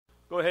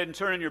Go ahead and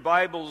turn in your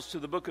Bibles to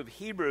the book of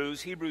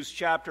Hebrews. Hebrews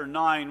chapter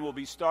 9. We'll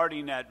be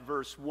starting at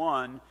verse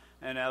 1.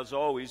 And as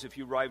always, if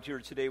you arrived here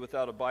today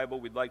without a Bible,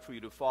 we'd like for you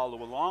to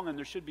follow along. And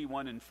there should be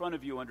one in front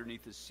of you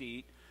underneath the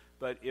seat.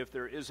 But if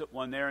there isn't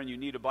one there and you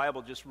need a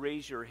Bible, just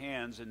raise your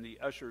hands and the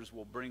ushers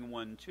will bring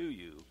one to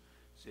you.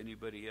 Does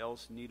anybody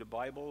else need a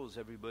Bible? Is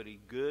everybody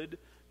good?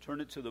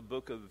 Turn it to the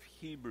book of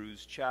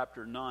Hebrews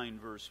chapter 9,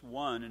 verse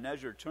 1. And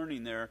as you're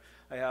turning there,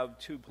 I have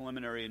two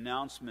preliminary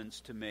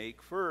announcements to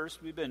make.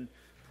 First, we've been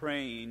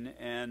praying,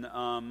 and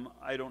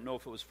I don't know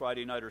if it was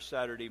Friday night or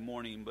Saturday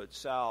morning, but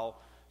Sal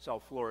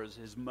Flores,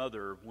 his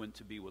mother, went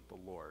to be with the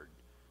Lord.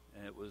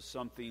 And it was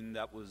something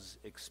that was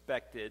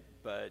expected,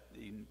 but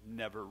he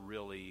never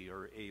really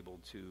are able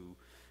to,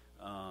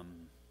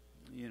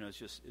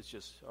 it's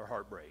just our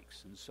heart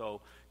breaks. And so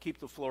keep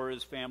the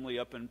Flores family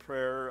up in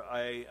prayer.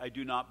 I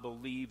do not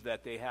believe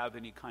that they have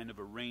any kind of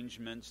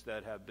arrangements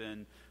that have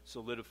been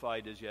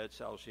solidified as yet.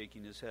 Sal's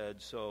shaking his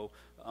head. So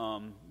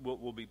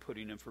we'll be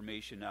putting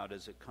information out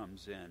as it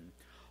comes in.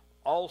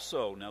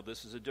 Also, now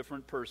this is a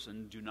different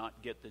person. Do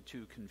not get the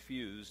two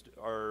confused.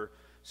 Our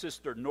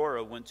sister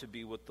Nora went to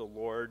be with the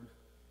Lord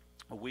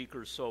a week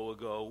or so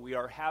ago. We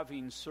are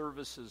having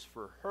services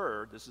for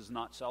her. This is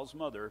not Sal's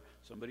mother,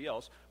 somebody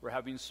else. We're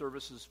having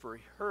services for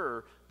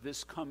her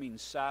this coming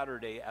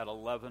Saturday at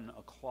 11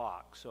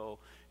 o'clock. So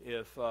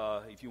if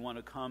you want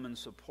to come and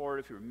support,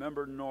 if you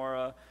remember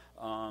Nora,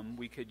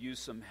 we could use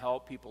some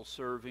help, people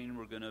serving.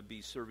 We're going to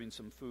be serving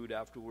some food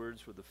afterwards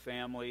for the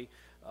family.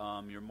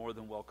 You're more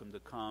than welcome to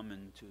come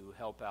and to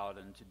help out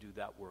and to do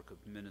that work of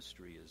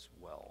ministry as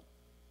well.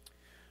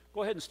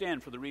 Go ahead and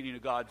stand for the reading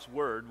of God's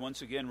Word.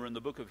 Once again, we're in the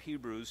book of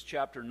Hebrews,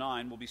 chapter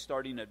 9. We'll be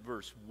starting at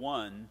verse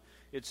 1.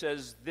 It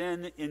says,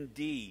 "Then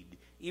indeed,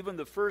 even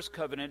the first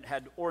covenant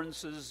had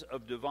ordinances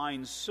of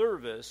divine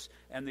service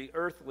and the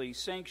earthly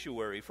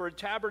sanctuary. For a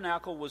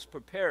tabernacle was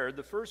prepared,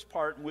 the first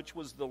part in which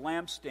was the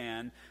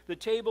lampstand, the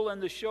table and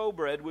the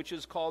showbread, which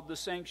is called the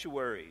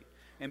sanctuary.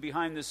 And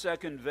behind the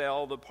second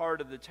veil, the part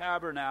of the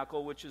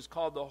tabernacle, which is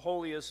called the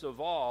holiest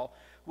of all,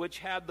 which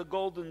had the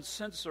golden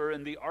censer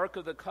and the ark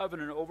of the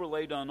covenant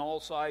overlaid on all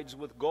sides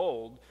with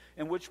gold,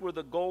 and which were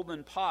the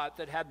golden pot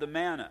that had the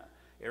manna,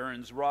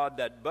 Aaron's rod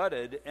that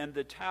budded, and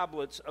the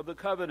tablets of the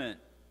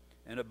covenant.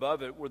 And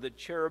above it were the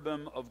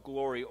cherubim of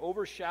glory,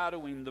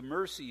 overshadowing the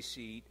mercy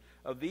seat.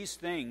 Of these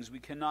things we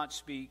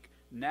cannot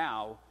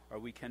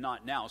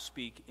now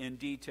speak in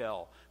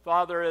detail."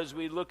 Father, as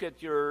we look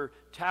at your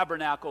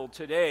tabernacle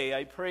today,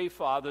 I pray,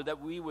 Father,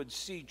 that we would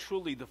see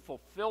truly the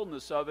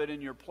fulfillment of it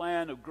in your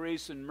plan of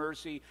grace and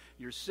mercy,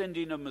 your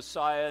sending of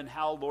Messiah, and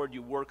how, Lord,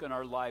 you work in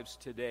our lives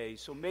today.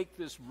 So make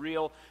this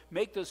real,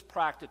 make this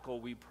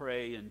practical, we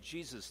pray, in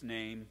Jesus'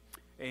 name,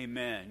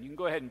 amen. You can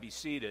go ahead and be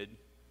seated.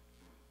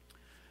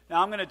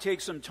 Now, I'm going to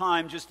take some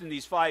time just in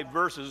these 5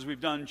 verses. We've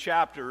done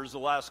chapters the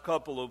last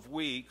couple of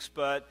weeks,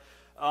 but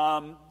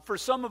for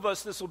some of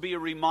us, this will be a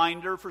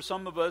reminder. For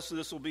some of us,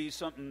 this will be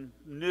something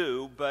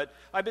new. But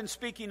I've been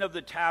speaking of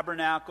the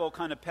tabernacle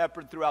kind of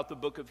peppered throughout the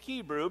book of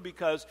Hebrew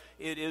because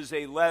it is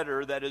a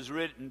letter that is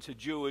written to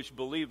Jewish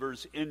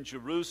believers in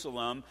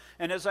Jerusalem.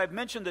 And as I've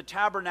mentioned the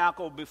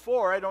tabernacle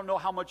before, I don't know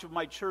how much of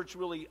my church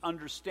really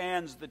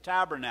understands the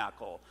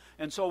tabernacle.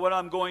 And so what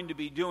I'm going to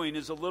be doing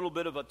is a little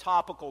bit of a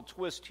topical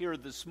twist here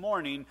this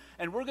morning.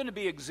 And we're going to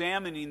be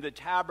examining the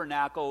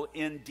tabernacle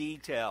in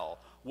detail.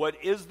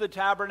 What is the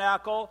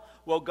tabernacle?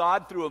 Well,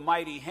 God, through a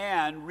mighty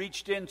hand,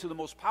 reached into the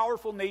most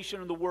powerful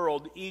nation in the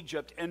world,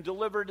 Egypt, and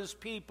delivered his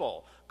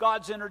people.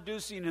 God's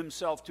introducing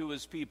himself to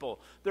his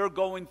people. They're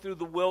going through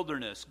the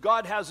wilderness.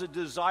 God has a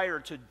desire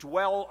to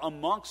dwell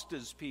amongst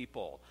his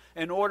people.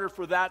 In order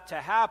for that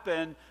to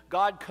happen,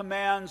 God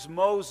commands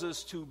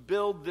Moses to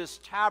build this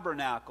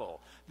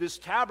tabernacle. This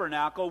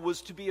tabernacle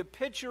was to be a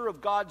picture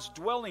of God's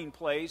dwelling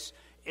place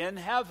in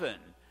heaven.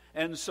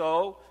 And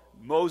so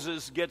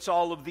Moses gets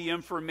all of the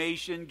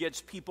information, gets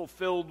people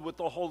filled with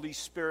the Holy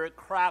Spirit,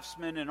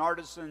 craftsmen and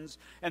artisans,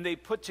 and they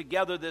put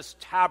together this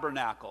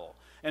tabernacle.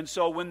 And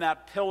so when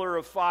that pillar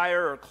of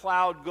fire or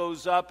cloud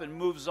goes up and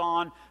moves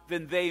on,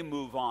 then they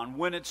move on.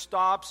 When it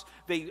stops,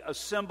 they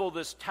assemble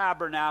this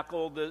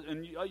tabernacle,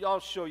 and I'll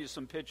show you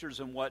some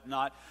pictures and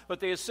whatnot, but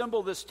they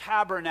assemble this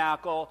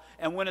tabernacle,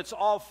 and when it's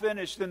all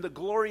finished, then the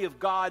glory of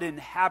God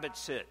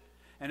inhabits it.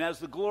 And as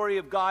the glory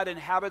of God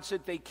inhabits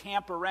it, they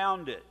camp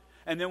around it.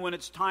 And then when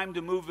it's time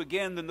to move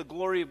again, then the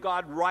glory of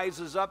God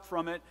rises up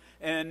from it,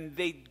 and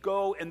they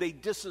go and they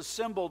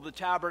disassemble the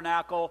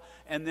tabernacle,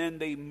 and then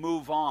they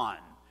move on.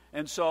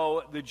 And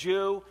so the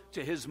Jew,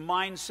 to his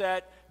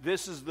mindset,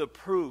 this is the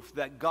proof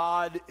that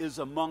God is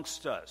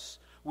amongst us.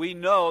 We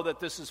know that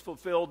this is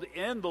fulfilled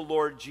in the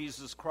Lord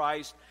Jesus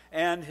Christ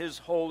and his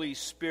Holy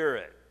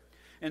Spirit.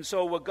 And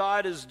so what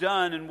God has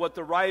done and what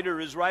the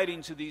writer is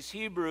writing to these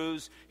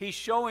Hebrews, he's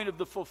showing of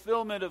the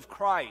fulfillment of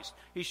Christ.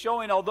 He's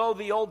showing, although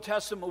the Old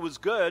Testament was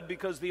good,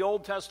 because the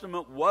Old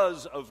Testament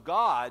was of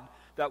God,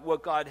 that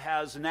what God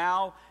has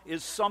now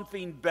is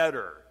something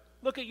better.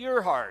 Look at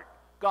your heart.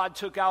 God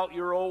took out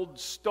your old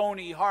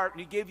stony heart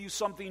and he gave you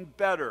something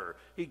better.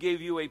 He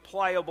gave you a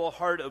pliable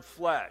heart of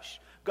flesh.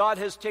 God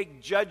has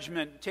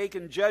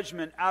taken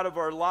judgment out of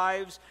our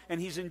lives, and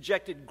he's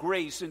injected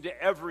grace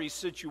into every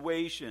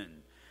situation.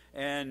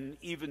 And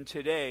even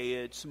today,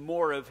 it's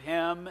more of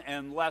him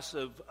and less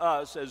of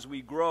us as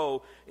we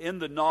grow in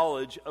the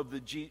knowledge of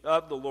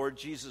the Lord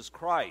Jesus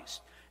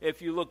Christ.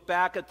 If you look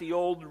back at the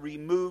old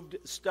removed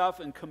stuff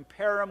and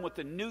compare them with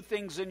the new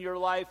things in your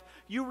life,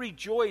 you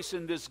rejoice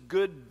in this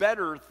good,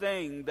 better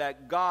thing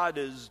that God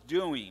is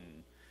doing.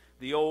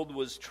 The old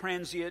was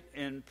transient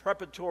and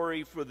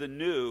preparatory for the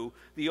new.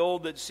 The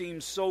old that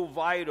seemed so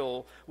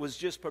vital was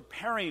just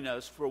preparing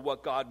us for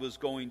what God was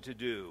going to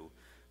do.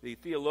 The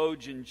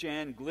theologian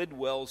Jan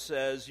Glidwell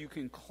says, you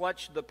can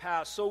clutch the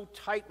past so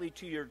tightly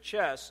to your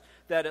chest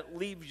that it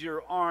leaves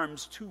your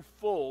arms too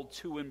full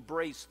to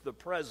embrace the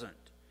present.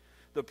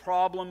 The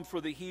problem for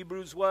the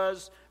Hebrews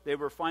was they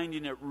were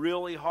finding it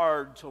really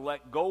hard to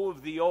let go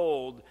of the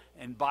old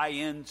and buy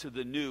into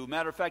the new.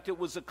 Matter of fact, it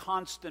was a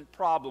constant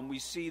problem. We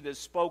see this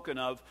spoken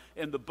of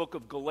in the book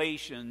of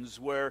Galatians,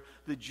 where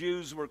the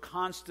Jews were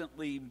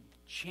constantly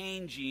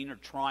changing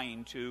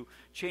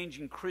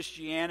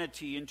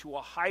Christianity into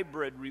a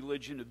hybrid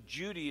religion of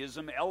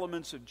Judaism,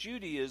 elements of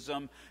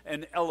Judaism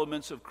and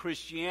elements of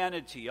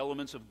Christianity,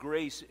 elements of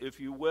grace,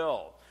 if you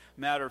will.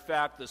 Matter of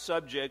fact, the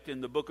subject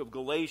in the book of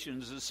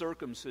Galatians is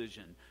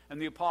circumcision.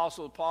 And the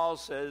Apostle Paul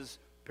says,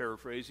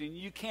 paraphrasing,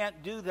 you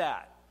can't do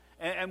that.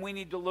 And we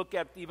need to look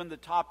at even the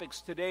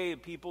topics today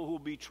of people who will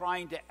be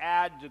trying to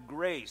add to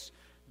grace.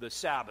 The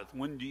Sabbath.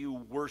 When do you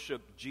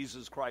worship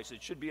Jesus Christ?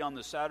 It should be on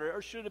the Saturday,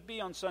 or should it be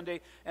on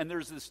Sunday? And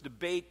there's this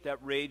debate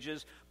that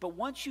rages. But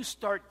once you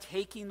start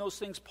taking those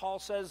things, Paul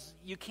says,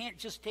 you can't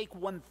just take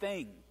one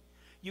thing.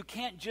 You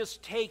can't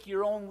just take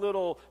your own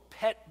little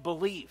pet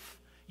belief.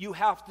 You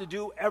have to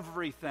do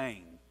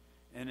everything.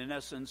 And in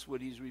essence,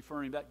 what he's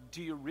referring back,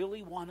 do you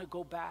really want to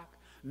go back?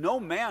 No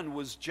man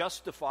was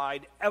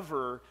justified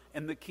ever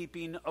in the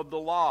keeping of the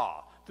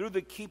law. Through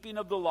the keeping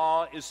of the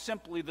law is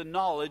simply the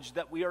knowledge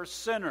that we are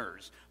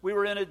sinners. We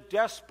were in a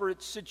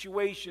desperate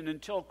situation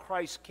until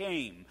Christ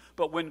came.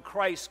 But when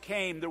Christ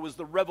came, there was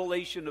the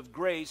revelation of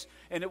grace.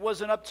 And it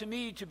wasn't up to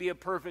me to be a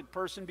perfect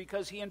person,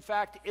 because he in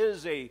fact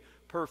is a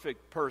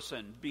perfect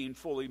person, being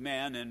fully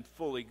man and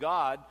fully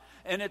God.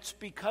 And it's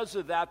because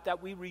of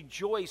that we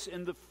rejoice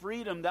in the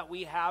freedom that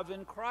we have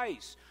in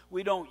Christ.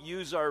 We don't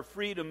use our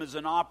freedom as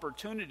an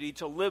opportunity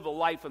to live a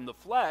life in the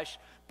flesh,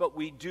 but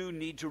we do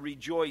need to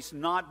rejoice,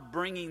 not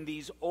bringing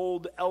these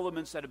old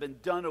elements that have been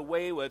done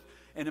away with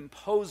and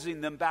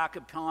imposing them back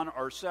upon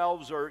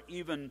ourselves or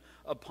even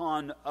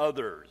upon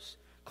others.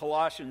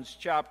 Colossians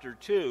chapter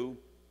 2,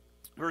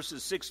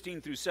 verses 16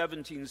 through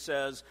 17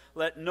 says,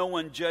 let no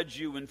one judge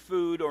you in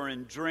food or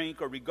in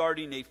drink or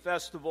regarding a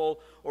festival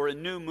or a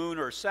new moon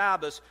or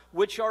Sabbath,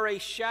 which are a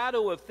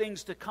shadow of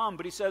things to come.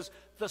 But he says,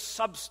 the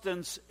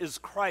substance is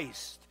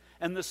Christ.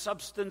 And the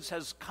substance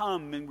has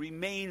come and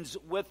remains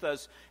with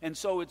us. And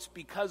so it's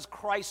because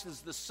Christ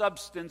is the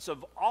substance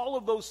of all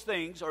of those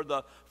things, or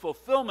the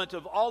fulfillment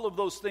of all of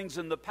those things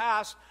in the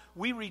past,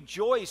 we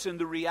rejoice in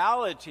the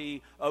reality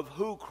of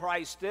who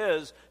Christ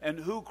is and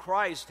who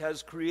Christ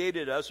has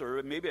created us,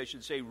 or maybe I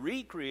should say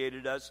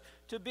recreated us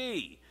to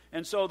be.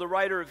 And so the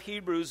writer of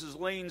Hebrews is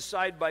laying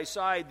side by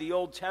side the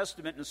Old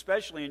Testament, and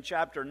especially in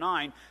chapter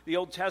 9, the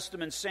Old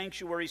Testament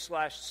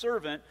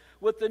sanctuary/servant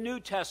with the New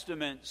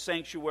Testament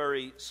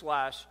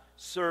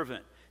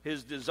sanctuary/servant.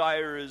 His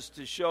desire is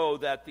to show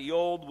that the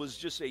old was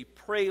just a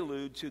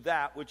prelude to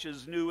that which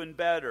is new and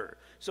better.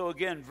 So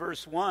again,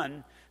 verse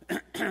 1,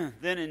 then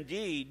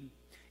indeed,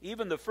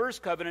 even the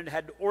first covenant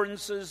had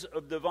ordinances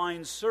of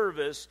divine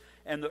service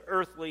and the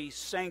earthly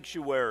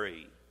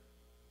sanctuary.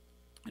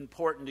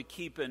 Important to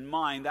keep in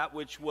mind, that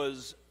which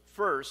was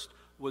first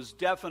was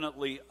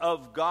definitely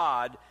of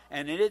God,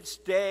 and in its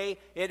day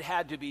it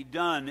had to be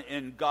done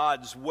in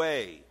God's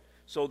way.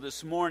 So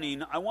this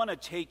morning I want to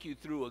take you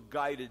through a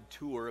guided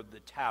tour of the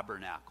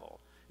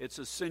tabernacle. It's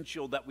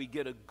essential that we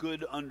get a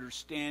good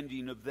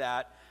understanding of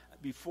that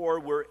before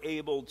we're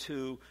able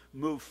to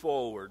move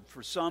forward.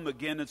 For some,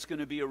 again, it's going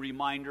to be a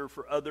reminder.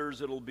 For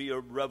others, it'll be a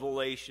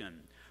revelation.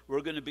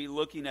 We're going to be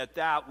looking at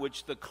that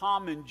which the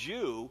common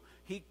Jew,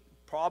 he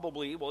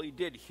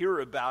did hear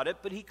about it,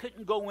 but he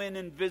couldn't go in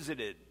and visit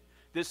it.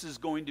 This is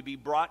going to be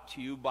brought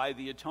to you by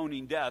the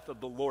atoning death of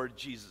the Lord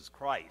Jesus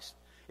Christ.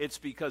 It's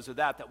because of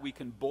that we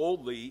can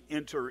boldly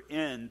enter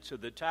into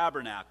the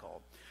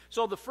tabernacle.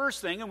 So the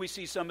first thing, and we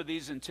see some of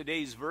these in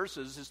today's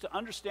verses, is to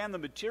understand the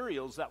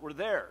materials that were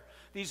there.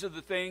 These are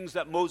the things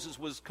that Moses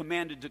was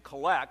commanded to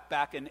collect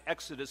back in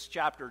Exodus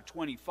chapter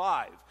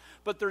 25.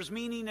 But there's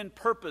meaning and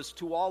purpose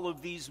to all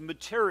of these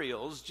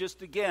materials.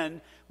 Just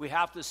again, we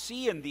have to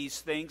see in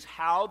these things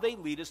how they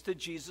lead us to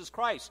Jesus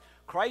Christ.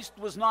 Christ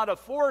was not a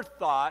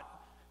forethought,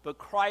 but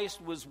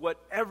Christ was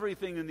what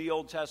everything in the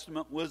Old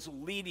Testament was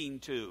leading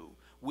to.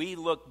 We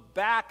look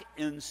back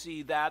and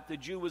see that. The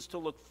Jew was to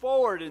look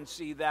forward and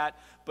see that.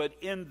 But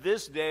in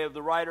this day of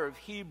the writer of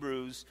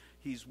Hebrews,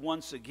 he's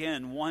once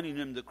again wanting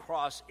him to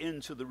cross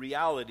into the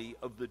reality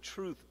of the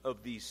truth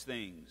of these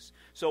things.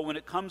 So when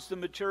it comes to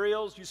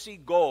materials, you see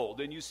gold,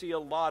 and you see a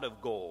lot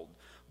of gold.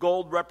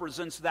 Gold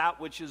represents that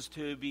which is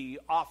to be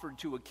offered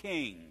to a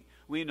king.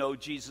 We know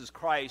Jesus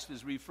Christ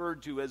is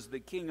referred to as the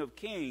King of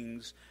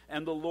Kings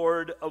and the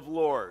Lord of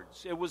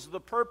Lords. It was the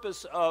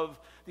purpose of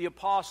the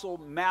Apostle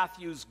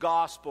Matthew's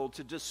gospel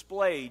to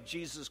display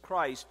Jesus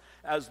Christ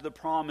as the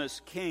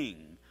promised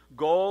king.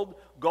 Gold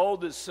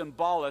is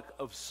symbolic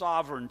of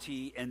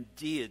sovereignty and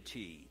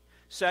deity.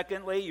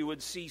 Secondly, you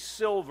would see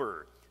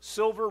silver.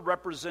 Silver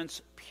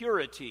represents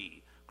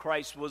purity.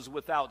 Christ was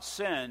without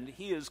sin.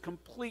 He is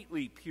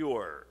completely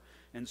pure.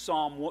 In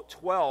Psalm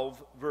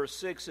 12, verse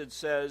 6, it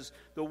says,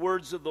 "The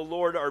words of the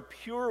Lord are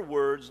pure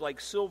words, like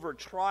silver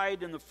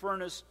tried in the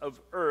furnace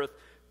of earth,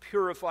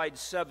 purified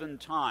 7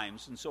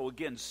 times." And so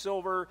again,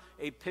 silver,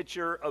 a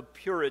picture of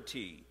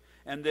purity.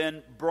 And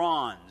then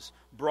bronze.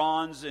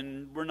 Bronze,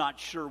 and we're not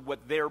sure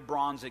what their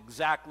bronze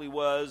exactly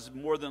was.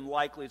 More than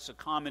likely it's a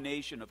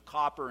combination of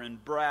copper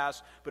and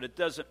brass, but it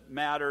doesn't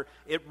matter.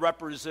 It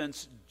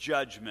represents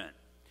judgment.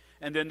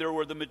 And then there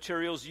were the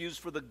materials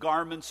used for the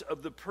garments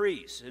of the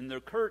priests and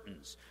their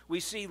curtains. We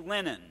see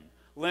linen.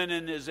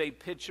 Linen is a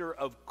picture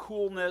of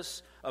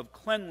coolness, of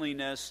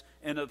cleanliness,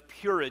 and of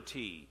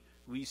purity.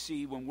 We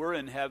see when we're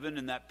in heaven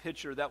in that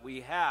picture that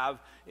we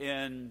have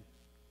in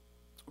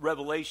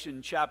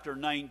Revelation chapter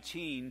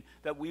 19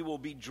 that we will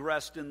be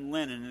dressed in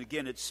linen. And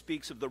again, it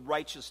speaks of the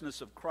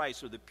righteousness of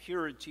Christ or the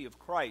purity of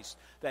Christ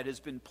that has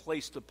been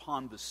placed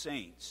upon the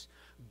saints.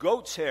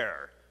 Goat's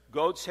hair.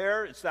 Goat's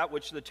hair, it's that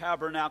which the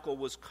tabernacle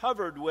was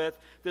covered with.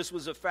 This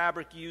was a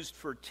fabric used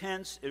for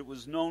tents. It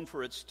was known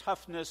for its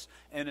toughness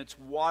and its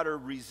water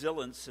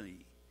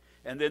resiliency.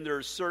 And then there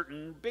are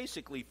certain,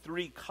 basically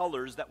 3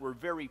 colors that were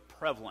very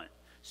prevalent.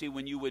 See,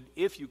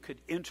 if you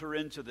could enter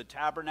into the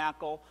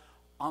tabernacle,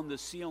 on the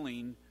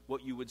ceiling,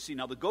 what you would see.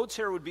 Now, the goat's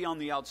hair would be on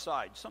the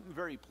outside, something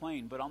very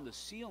plain, but on the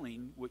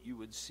ceiling, what you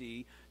would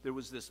see, there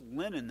was this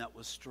linen that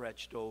was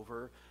stretched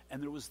over,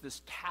 and there was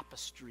this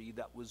tapestry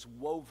that was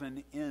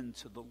woven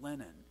into the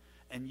linen.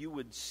 And you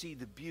would see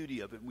the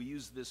beauty of it. We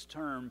use this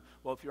term,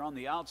 well, if you're on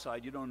the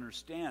outside, you don't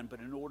understand, but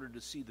in order to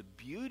see the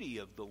beauty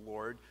of the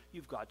Lord,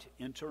 you've got to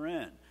enter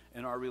in.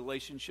 In our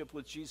relationship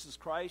with Jesus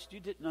Christ, you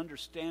didn't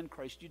understand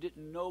Christ, you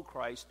didn't know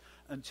Christ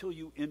until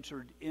you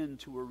entered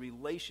into a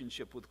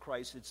relationship with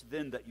Christ. It's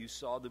then that you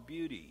saw the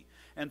beauty.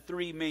 And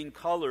 3 main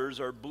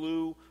colors are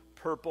blue,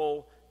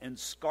 purple, and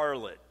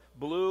scarlet.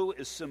 Blue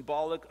is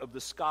symbolic of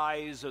the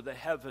skies or the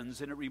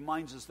heavens, and it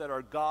reminds us that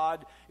our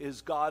God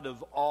is God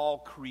of all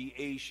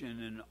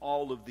creation and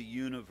all of the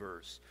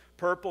universe.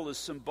 Purple is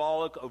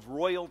symbolic of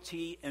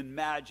royalty and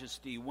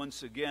majesty,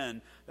 once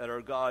again, that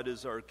our God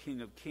is our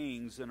King of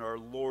Kings and our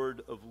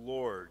Lord of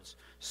Lords.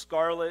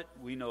 Scarlet,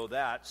 we know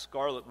that.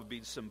 Scarlet would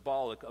be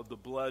symbolic of the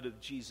blood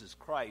of Jesus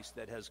Christ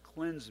that has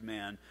cleansed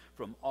man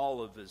from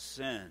all of his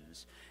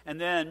sins. And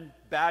then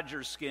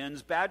badger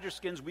skins. Badger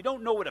skins, we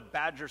don't know what a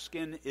badger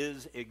skin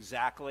is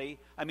exactly.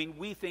 I mean,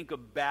 we think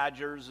of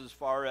badgers as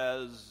far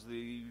as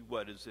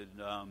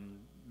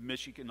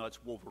Michigan, no,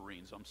 it's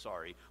Wolverines, I'm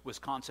sorry.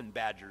 Wisconsin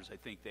badgers, I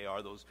think they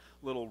are, those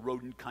little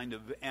rodent kind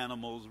of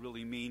animals,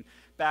 really mean.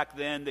 Back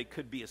then, they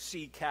could be a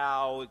sea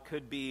cow, it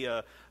could be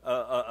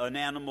an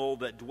animal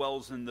that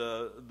dwells in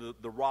the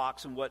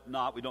rocks and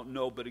whatnot. We don't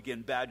know, but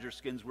again, badger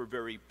skins were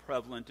very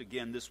prevalent.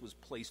 Again, this was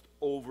placed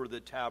over the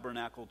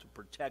tabernacle to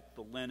protect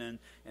the linen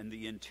and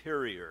the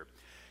interior.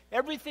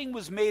 Everything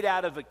was made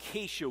out of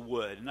acacia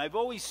wood, and I've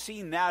always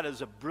seen that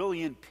as a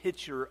brilliant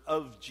picture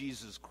of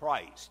Jesus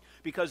Christ.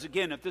 Because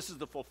again, if this is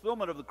the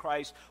fulfillment of the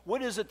Christ,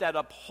 what is it that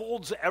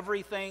upholds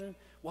everything?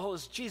 Well,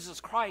 it's Jesus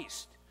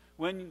Christ.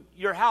 When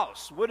your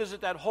house, what is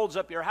it that holds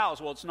up your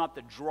house? Well, it's not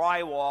the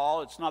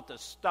drywall, it's not the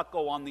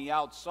stucco on the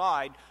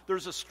outside.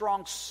 There's a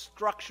strong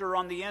structure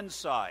on the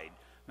inside.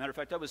 Matter of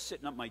fact, I was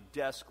sitting at my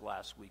desk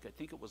last week. I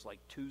think it was like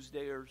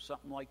Tuesday or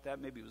something like that.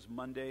 Maybe it was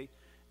Monday,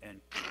 and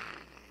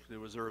there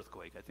was an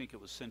earthquake. I think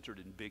it was centered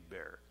in Big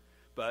Bear.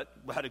 But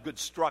we had a good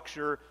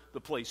structure.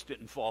 The place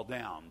didn't fall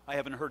down. I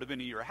haven't heard of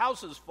any of your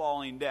houses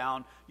falling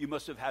down. You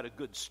must have had a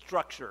good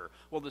structure.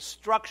 Well, the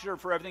structure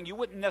for everything, you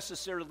wouldn't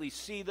necessarily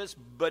see this,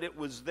 but it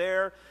was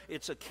there.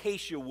 It's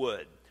acacia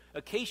wood.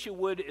 Acacia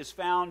wood is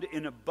found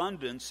in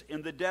abundance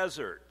in the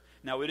desert.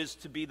 Now, it is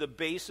to be the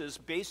basis,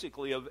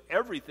 basically, of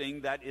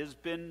everything that has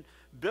been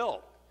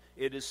built.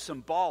 It is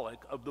symbolic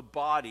of the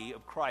body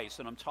of Christ.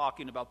 And I'm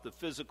talking about the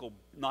physical,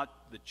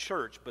 not the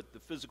church, but the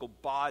physical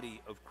body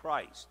of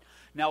Christ.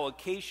 Now,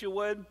 acacia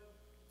wood,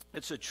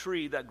 it's a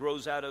tree that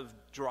grows out of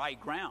dry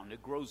ground.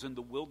 It grows in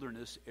the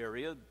wilderness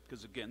area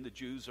because, again, the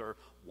Jews are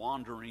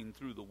wandering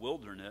through the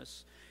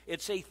wilderness.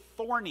 It's a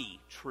thorny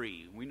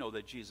tree. We know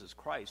that Jesus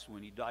Christ,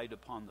 when he died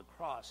upon the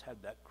cross,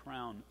 had that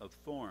crown of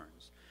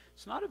thorns.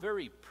 It's not a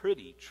very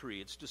pretty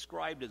tree. It's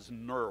described as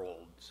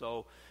gnarled.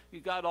 So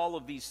you've got all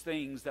of these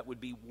things that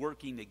would be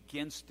working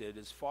against it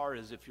as far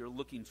as if you're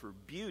looking for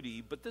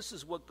beauty. But this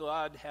is what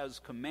God has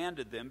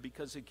commanded them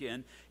because,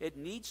 again, it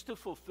needs to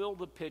fulfill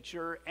the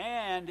picture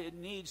and it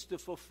needs to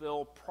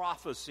fulfill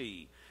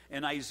prophecy.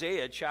 In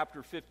Isaiah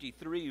chapter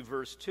 53,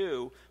 verse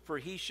 2, "For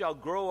he shall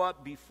grow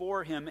up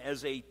before him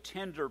as a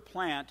tender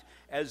plant,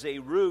 as a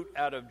root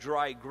out of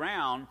dry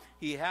ground.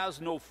 He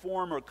has no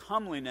form or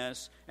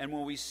comeliness, and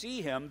when we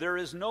see him, there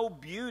is no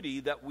beauty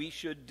that we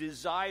should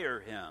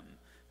desire him."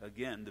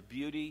 Again, the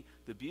beauty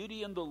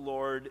in the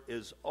Lord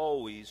is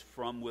always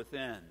from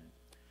within.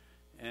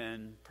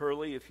 And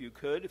Pearlie, if you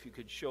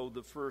could show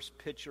the first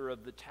picture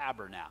of the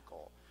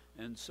tabernacle.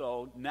 And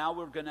so now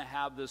we're going to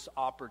have this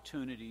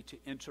opportunity to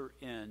enter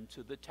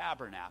into the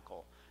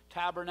tabernacle.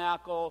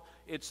 Tabernacle,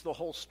 it's the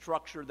whole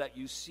structure that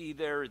you see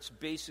there. It's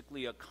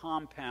basically a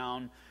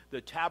compound.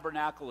 The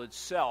tabernacle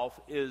itself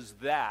is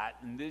that,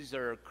 and these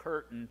are a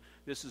curtain.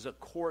 This is a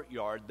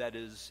courtyard that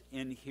is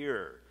in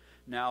here.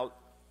 Now,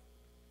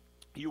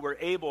 you were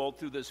able,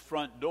 through this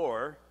front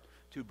door,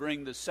 to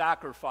bring the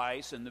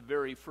sacrifice, and the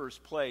very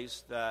first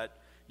place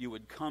that you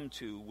would come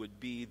to would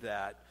be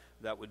that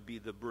would be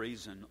the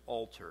brazen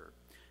altar.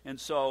 And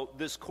so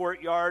this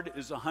courtyard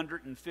is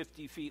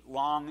 150 feet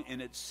long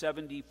and it's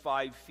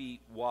 75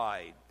 feet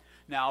wide.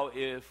 Now,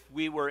 if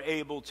we were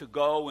able to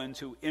go and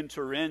to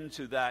enter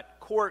into that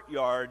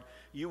courtyard,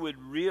 you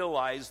would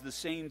realize the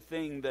same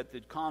thing that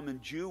the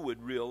common Jew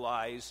would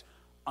realize: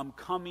 I'm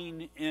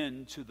coming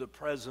into the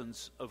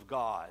presence of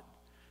God.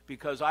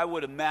 Because I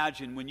would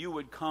imagine when you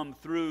would come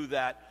through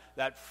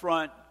that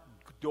front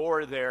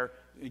door there,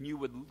 and you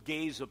would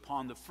gaze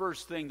upon, the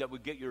first thing that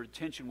would get your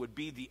attention would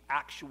be the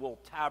actual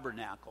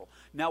tabernacle.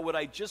 Now, what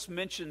I just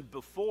mentioned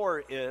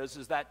before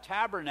is that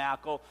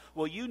tabernacle,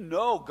 well, you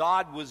know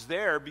God was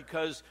there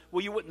because,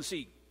 well, you wouldn't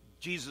see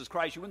Jesus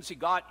Christ, you wouldn't see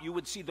God, you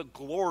would see the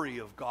glory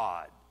of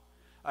God.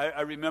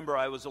 I remember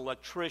I was an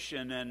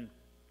electrician, and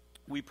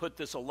we put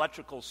this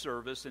electrical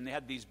service, and they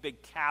had these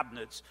big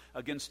cabinets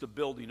against the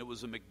building. It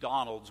was a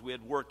McDonald's. We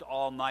had worked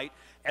all night.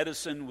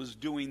 Edison was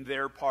doing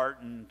their part,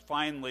 and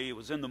finally, it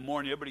was in the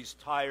morning. Everybody's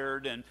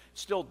tired, and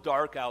still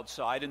dark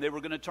outside, and they were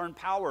going to turn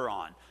power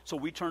on. So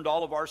we turned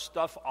all of our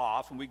stuff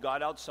off, and we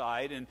got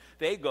outside, and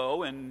they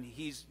go, and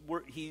he's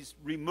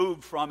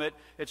removed from it.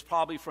 It's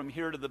probably from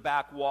here to the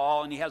back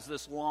wall, and he has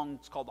this long,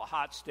 it's called a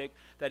hot stick,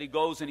 that he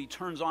goes and he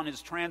turns on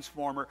his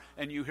transformer,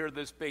 and you hear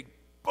this big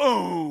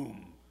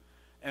boom.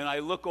 And I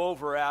look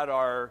over at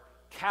our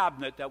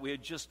cabinet that we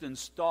had just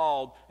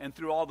installed, and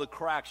through all the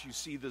cracks you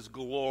see this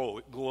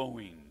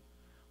glowing.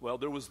 Well,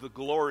 there was the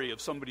glory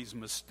of somebody's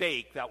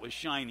mistake that was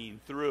shining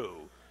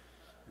through.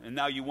 And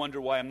now you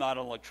wonder why I'm not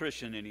an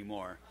electrician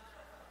anymore.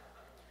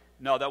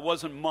 No, that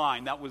wasn't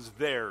mine. That was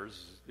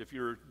theirs. If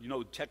you're,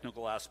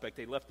 technical aspect,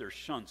 they left their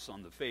shunts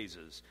on the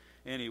phases.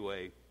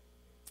 Anyway,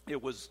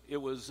 it was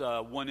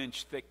 1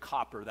 inch thick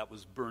copper that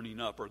was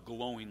burning up or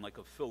glowing like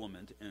a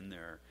filament in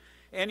there.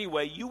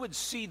 Anyway, you would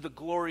see the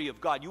glory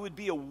of God. You would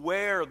be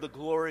aware of the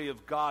glory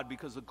of God,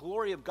 because the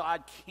glory of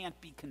God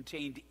can't be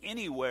contained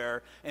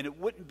anywhere, and it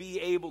wouldn't be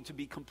able to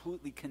be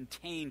completely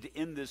contained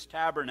in this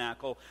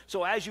tabernacle.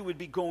 So as you would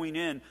be going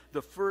in,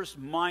 the first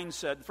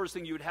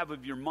thing you would have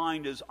of your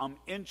mind is, I'm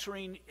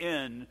entering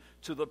in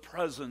to the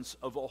presence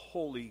of a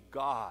holy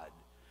God.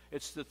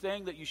 It's the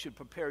thing that you should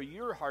prepare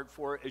your heart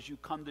for as you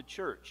come to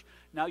church.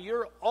 Now,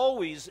 you're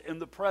always in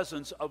the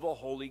presence of a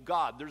holy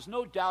God. There's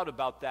no doubt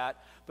about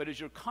that. But as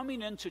you're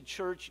coming into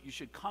church, you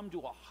should come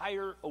to a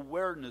higher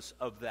awareness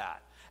of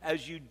that.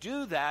 As you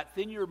do that,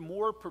 then you're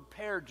more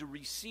prepared to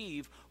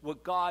receive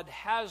what God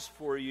has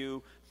for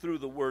you through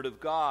the Word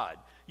of God.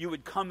 You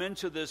would come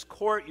into this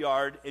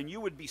courtyard, and you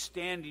would be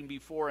standing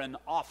before an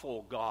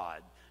awful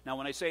God. Now,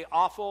 when I say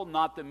awful,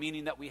 not the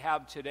meaning that we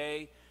have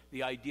today.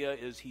 The idea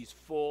is he's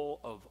full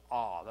of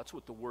awe. That's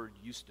what the word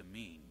used to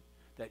mean,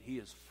 that he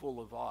is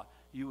full of awe.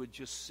 You would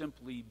just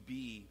simply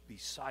be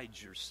beside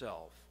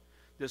yourself.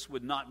 This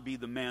would not be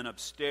the man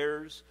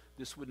upstairs.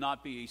 This would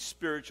not be a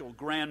spiritual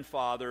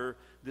grandfather.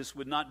 This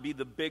would not be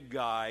the big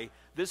guy.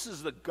 This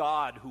is the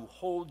God who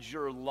holds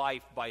your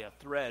life by a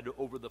thread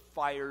over the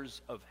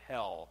fires of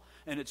hell.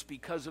 And it's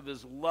because of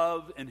his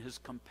love and his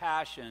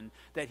compassion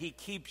that he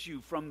keeps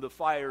you from the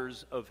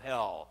fires of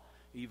hell.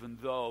 Even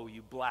though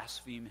you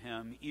blaspheme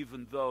him,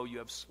 even though you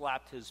have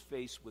slapped his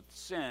face with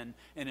sin,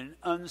 in an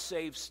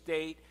unsaved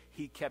state,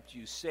 he kept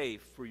you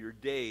safe for your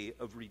day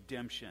of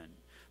redemption.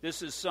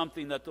 This is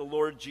something that the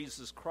Lord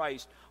Jesus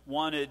Christ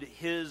wanted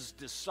his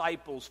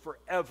disciples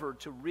forever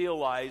to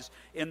realize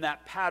in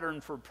that pattern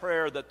for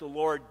prayer that the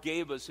Lord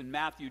gave us in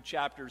Matthew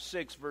chapter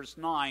 6, verse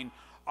 9.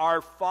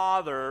 Our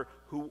Father,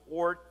 who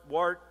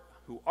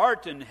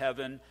art in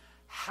heaven,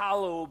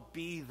 hallowed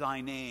be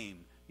thy name.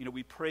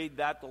 We prayed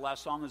that the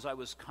last song as I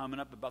was coming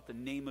up about the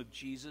name of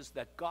Jesus,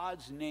 that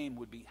God's name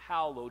would be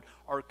hallowed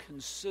or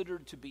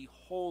considered to be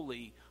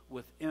holy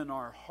within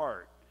our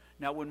heart.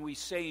 Now, when we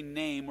say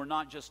name, we're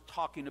not just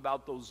talking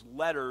about those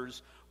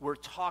letters. We're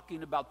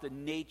talking about the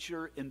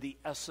nature and the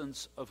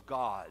essence of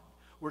God.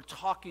 we're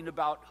talking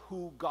about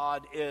who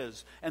God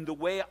is. And the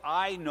way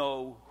I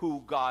know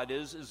who God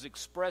is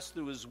expressed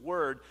through his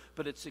word,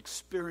 but it's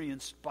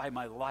experienced by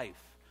my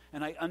life.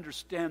 And I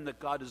understand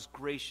that God is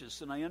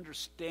gracious, and I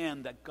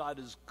understand that God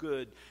is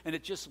good, and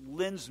it just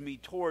lends me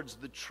towards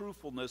the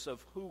truthfulness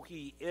of who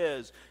he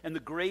is and the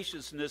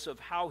graciousness of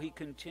how he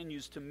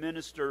continues to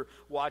minister,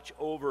 watch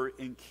over,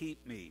 and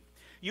keep me.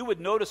 You would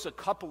notice a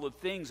couple of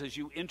things as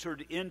you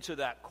entered into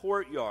that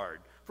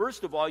courtyard.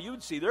 First of all, you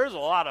would see there's a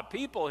lot of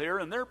people here,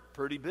 and they're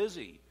pretty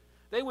busy.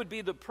 They would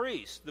be the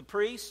priests. The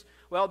priests,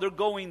 well, they're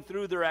going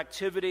through their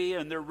activity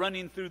and they're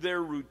running through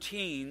their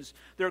routines.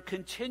 They're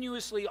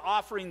continuously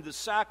offering the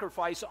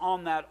sacrifice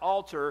on that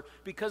altar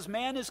because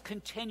man is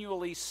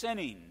continually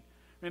sinning.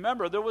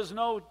 Remember, there was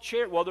no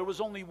chair. Well, there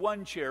was only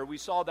one chair. We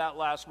saw that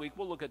last week.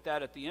 We'll look at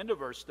that at the end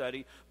of our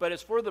study. But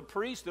as for the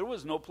priest, there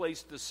was no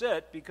place to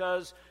sit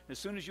because as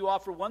soon as you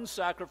offer one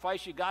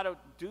sacrifice, you got to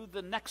do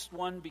the next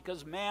one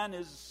because man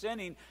is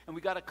sinning, and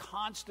we got to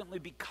constantly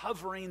be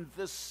covering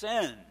the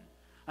sin.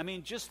 I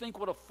mean, just think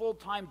what a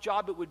full-time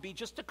job it would be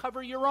just to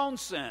cover your own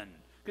sin,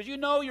 because you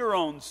know your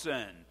own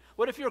sin.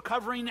 What if you're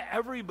covering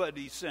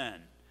everybody's sin?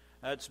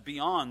 That's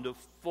beyond a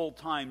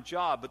full-time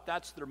job, but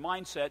that's their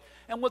mindset.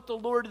 And what the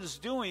Lord is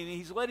doing,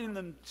 he's letting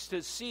them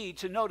to see,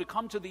 to know, to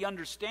come to the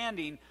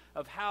understanding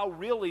of how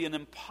really an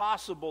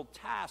impossible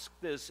task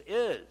this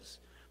is.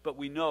 But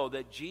we know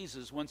that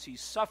Jesus, once he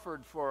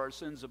suffered for our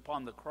sins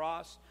upon the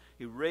cross,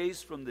 he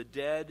raised from the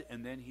dead,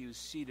 and then he was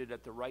seated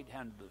at the right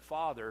hand of the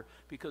Father,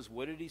 because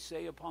what did he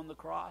say upon the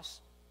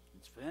cross?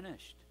 It's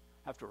finished.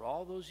 After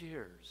all those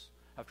years,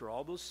 after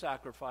all those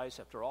sacrifices,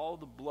 after all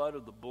the blood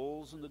of the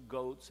bulls and the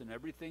goats and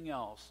everything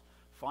else,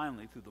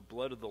 finally, through the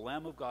blood of the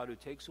Lamb of God who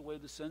takes away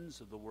the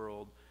sins of the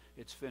world,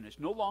 it's finished.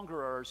 No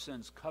longer are our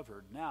sins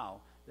covered.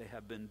 Now they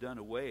have been done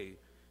away,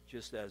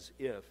 just as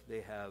if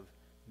they have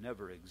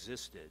never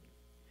existed.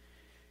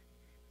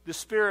 The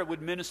Spirit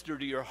would minister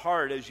to your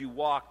heart as you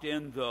walked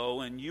in,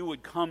 though, and you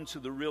would come to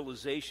the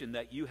realization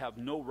that you have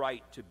no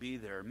right to be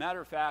there.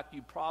 Matter of fact,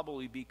 you'd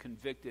probably be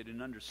convicted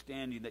in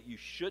understanding that you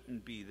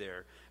shouldn't be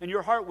there. And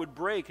your heart would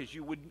break as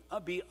you would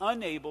be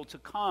unable to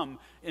come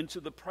into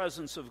the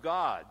presence of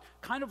God.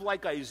 Kind of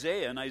like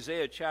Isaiah in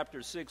Isaiah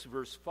chapter 6,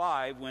 verse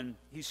 5, when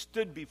he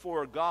stood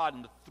before God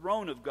in the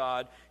throne of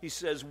God, he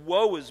says,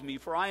 "Woe is me,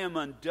 for I am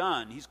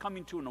undone." He's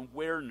coming to an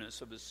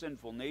awareness of his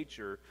sinful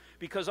nature.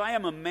 "Because I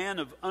am a man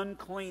of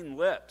unclean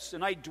lips,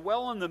 and I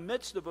dwell in the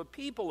midst of a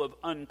people of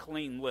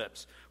unclean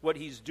lips." What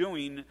he's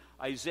doing,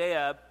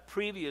 Isaiah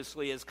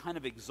previously has kind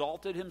of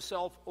exalted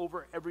himself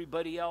over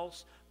everybody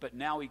else, but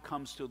now he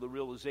comes to the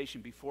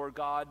realization before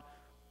God,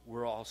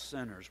 we're all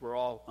sinners, we're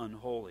all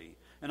unholy.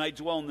 "And I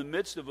dwell in the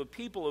midst of a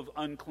people of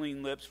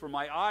unclean lips, for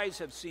my eyes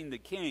have seen the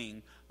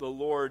King, the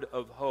Lord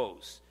of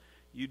hosts."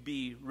 You'd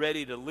be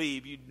ready to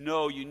leave. You'd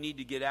know you need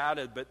to get out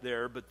of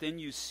there, but then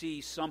you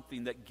see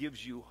something that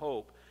gives you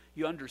hope.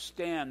 You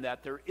understand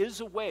that there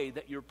is a way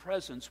that your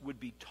presence would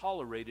be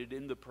tolerated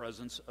in the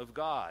presence of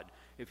God.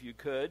 If you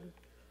could,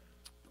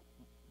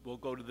 we'll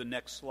go to the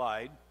next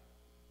slide.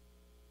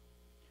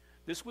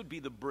 This would be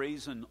the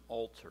brazen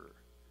altar.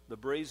 The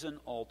brazen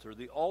altar.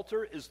 The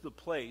altar is the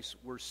place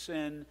where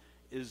sin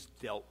is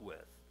dealt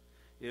with.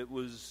 It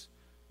was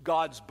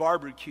God's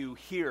barbecue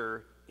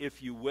here,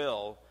 if you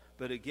will.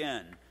 But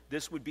again,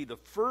 this would be the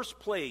first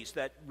place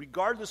that,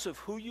 regardless of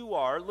who you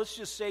are, let's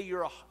just say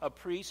you're a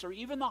priest or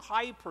even the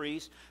high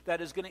priest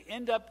that is going to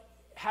end up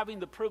having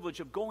the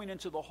privilege of going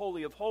into the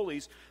Holy of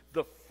Holies,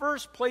 the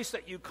first place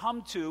that you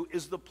come to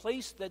is the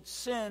place that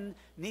sin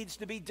needs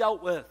to be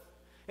dealt with.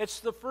 It's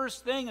the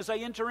first thing as I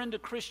enter into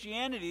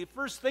Christianity. The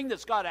first thing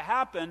that's got to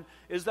happen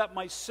is that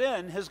my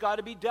sin has got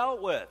to be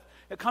dealt with.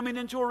 And coming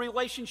into a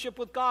relationship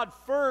with God,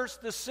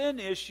 first the sin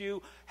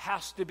issue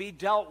has to be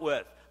dealt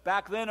with.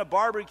 Back then, a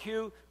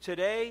barbecue.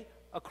 Today,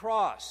 a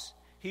cross.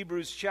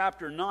 Hebrews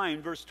chapter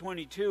 9, verse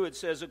 22, it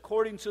says,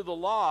 "According to the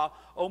law,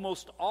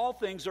 almost all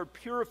things are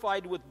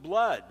purified with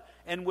blood,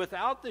 and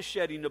without the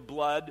shedding of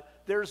blood,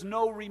 there's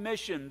no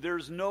remission,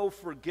 there's no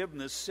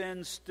forgiveness.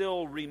 Sin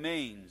still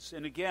remains."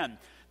 And again,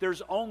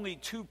 there's only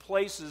two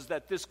places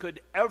that this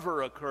could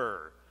ever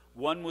occur.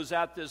 One was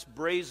at this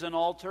brazen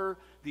altar.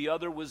 The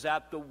other was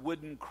at the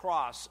wooden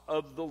cross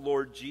of the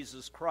Lord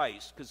Jesus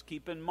Christ. Because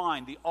keep in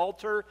mind, the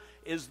altar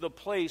is the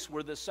place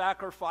where the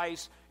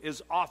sacrifice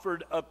is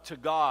offered up to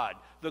God.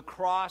 The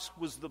cross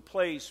was the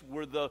place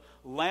where the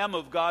Lamb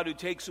of God who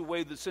takes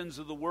away the sins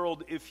of the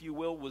world, if you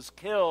will, was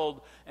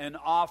killed and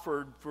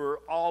offered for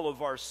all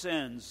of our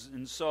sins.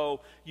 And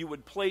so you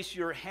would place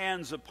your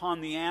hands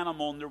upon the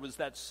animal, and there was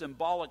that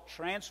symbolic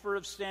transfer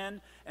of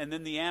sin, and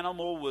then the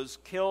animal was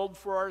killed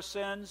for our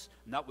sins,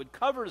 and that would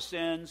cover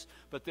sins.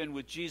 But then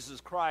with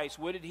Jesus Christ,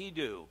 what did he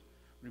do?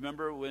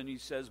 Remember when he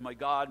says, my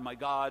God,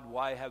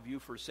 why have you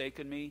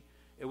forsaken me?"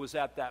 It was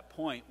at that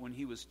point when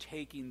he was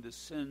taking the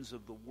sins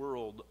of the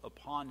world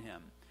upon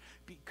him.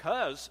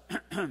 Because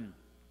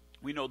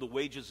we know the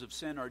wages of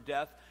sin are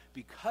death.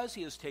 Because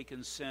he has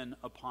taken sin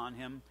upon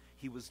him,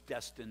 he was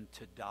destined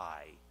to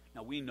die.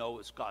 Now we know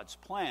it's God's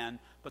plan,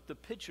 but the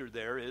picture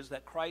there is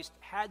that Christ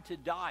had to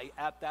die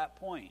at that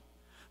point.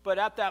 But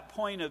at that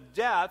point of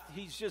death,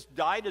 he's just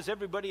died as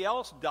everybody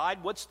else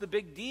died. What's the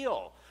big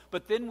deal?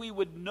 But then we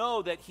would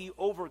know that he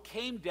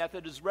overcame death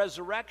at his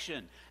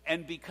resurrection.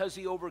 And because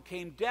he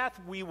overcame death,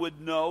 we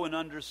would know and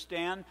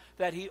understand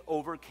that he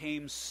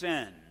overcame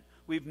sin.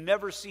 We've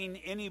never seen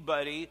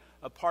anybody,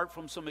 apart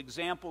from some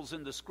examples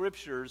in the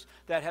scriptures,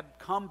 that have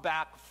come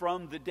back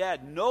from the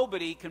dead.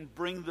 Nobody can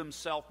bring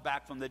themselves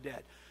back from the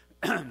dead.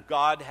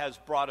 God has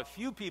brought a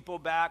few people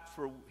back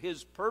for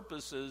his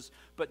purposes,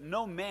 but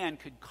no man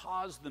could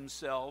cause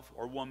themselves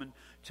or woman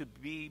to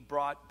be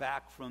brought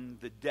back from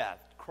the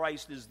death.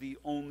 Christ is the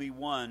only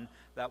one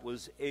that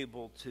was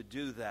able to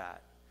do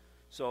that.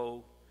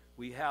 So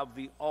we have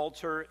the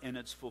altar and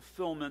its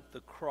fulfillment,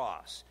 the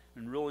cross.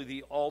 And really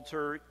the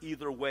altar,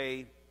 either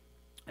way,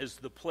 is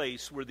the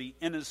place where the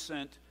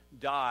innocent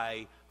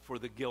die for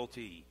the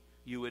guilty.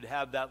 You would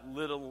have that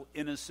little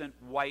innocent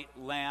white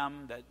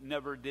lamb that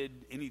never did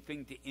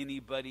anything to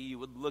anybody. You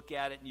would look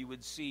at it and you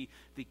would see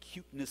the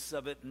cuteness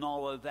of it and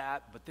all of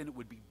that, but then it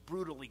would be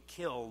brutally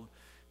killed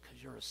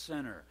because you're a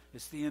sinner.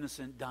 It's the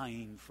innocent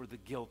dying for the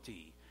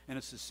guilty. And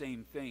it's the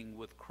same thing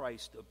with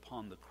Christ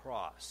upon the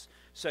cross.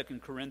 2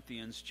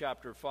 Corinthians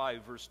chapter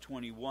 5, verse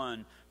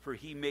 21, for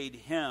he made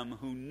him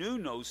who knew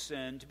no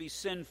sin to be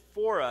sin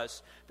for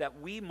us,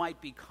 that we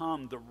might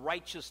become the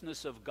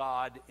righteousness of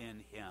God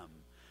in him.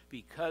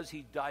 Because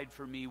he died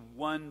for me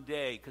one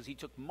day, because he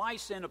took my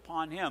sin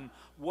upon him,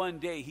 one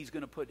day he's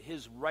going to put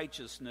his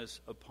righteousness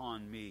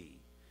upon me.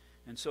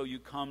 And so you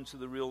come to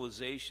the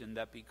realization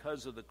that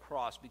because of the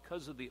cross,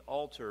 because of the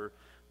altar,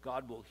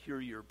 God will hear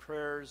your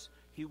prayers.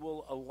 He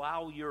will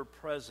allow your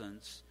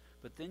presence.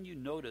 But then you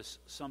notice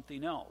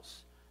something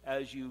else.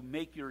 As you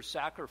make your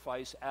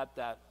sacrifice at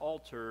that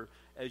altar,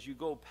 as you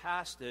go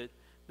past it,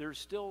 there's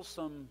still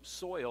some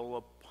soil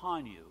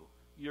upon you.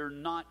 You're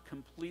not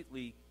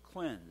completely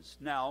cleansed.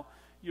 Now,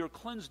 you're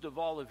cleansed of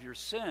all of your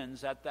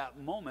sins at that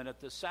moment, at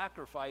the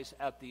sacrifice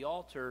at the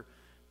altar,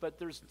 but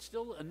there's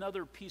still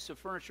another piece of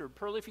furniture.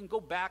 Pearl, if you can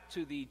go back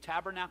to the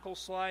tabernacle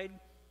slide,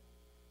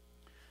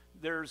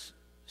 there's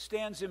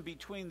stands in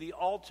between the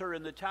altar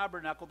and the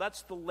tabernacle.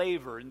 That's the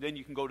laver, and then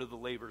you can go to the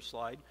laver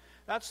slide.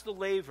 That's the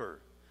laver.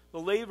 The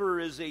laver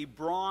is a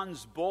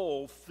bronze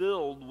bowl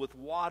filled with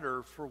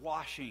water for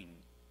washing.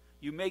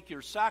 You make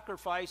your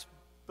sacrifice,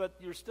 but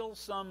there's still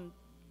some,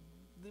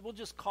 we'll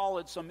just call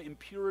it some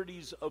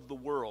impurities of the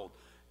world.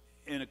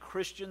 In a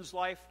Christian's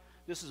life,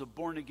 this is a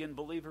born-again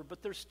believer,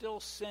 but there's still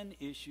sin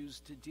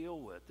issues to deal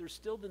with. There's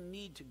still the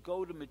need to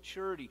go to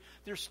maturity.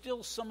 There's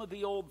still some of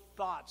the old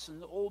thoughts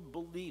and the old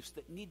beliefs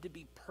that need to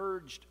be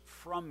purged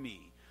from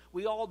me.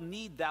 We all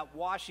need that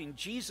washing.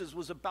 Jesus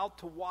was about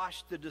to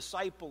wash the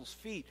disciples'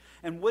 feet.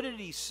 And what did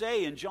he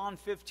say in John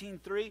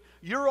 15:3?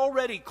 You're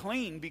already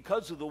clean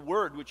because of the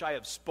word which I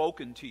have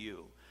spoken to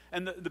you.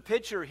 And the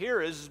picture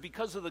here is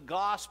because of the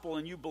gospel,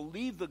 and you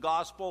believe the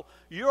gospel,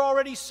 you're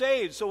already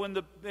saved. So in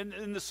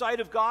the sight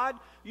of God,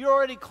 you're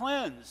already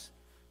cleansed.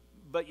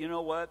 But you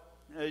know what?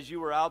 As you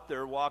were out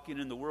there walking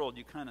in the world,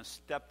 you kind of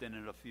stepped in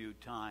it a few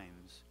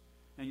times.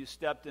 And you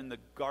stepped in the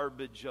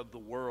garbage of the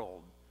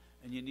world.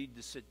 And you need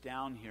to sit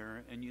down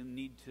here, and you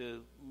need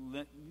to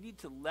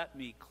let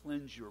me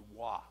cleanse your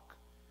walk.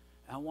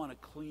 I want a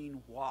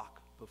clean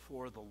walk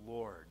before the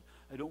Lord.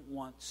 I don't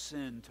want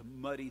sin to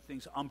muddy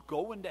things. I'm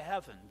going to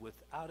heaven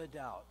without a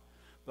doubt.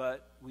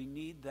 But we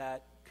need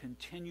that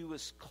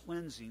continuous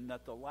cleansing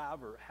that the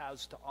laver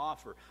has to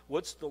offer.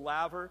 What's the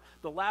laver?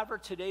 The laver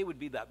today would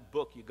be that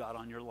book you got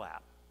on your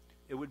lap.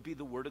 It would be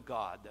the Word of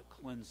God that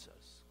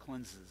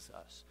cleanses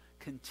us,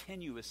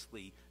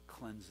 continuously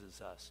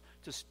cleanses us.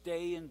 To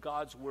stay in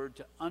God's Word,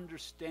 to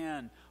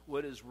understand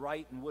what is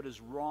right and what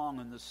is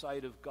wrong in the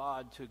sight of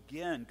God, to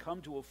again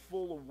come to a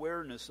full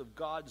awareness of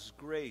God's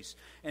grace,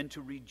 and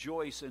to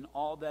rejoice in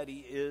all that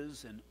He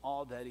is and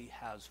all that He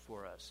has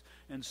for us.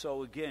 And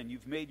so again,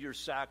 you've made your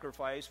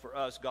sacrifice. For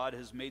us, God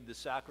has made the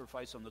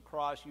sacrifice on the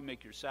cross. You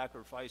make your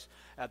sacrifice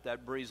at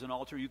that brazen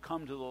altar. You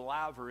come to the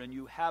laver and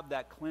you have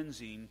that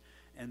cleansing.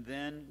 And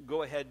then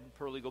go ahead,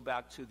 Pearlie, go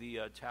back to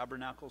the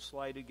tabernacle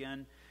slide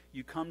again.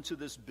 You come to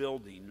this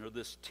building, or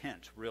this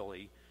tent,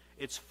 really.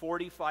 It's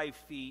 45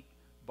 feet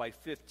by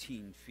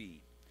 15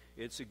 feet.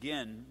 It's,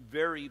 again,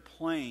 very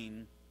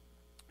plain,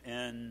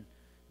 and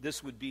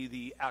this would be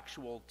the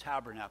actual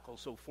tabernacle.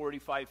 So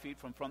 45 feet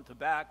from front to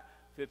back,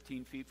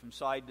 15 feet from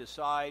side to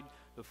side.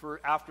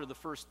 After the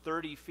first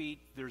 30 feet,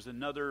 there's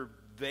another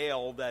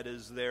veil that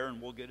is there,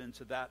 and we'll get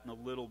into that in a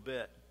little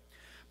bit.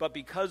 But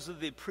because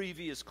of the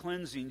previous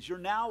cleansings, you're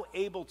now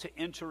able to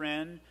enter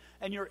in,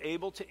 and you're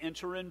able to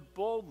enter in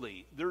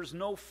boldly. There's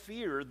no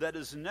fear that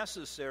is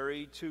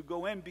necessary to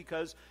go in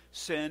because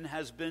sin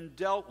has been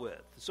dealt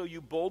with. So you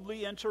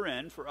boldly enter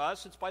in. For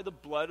us, it's by the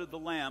blood of the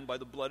Lamb, by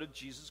the blood of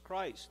Jesus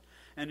Christ.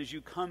 And as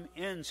you come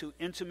into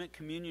intimate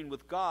communion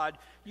with God,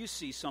 you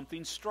see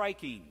something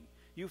striking.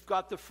 You've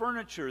got the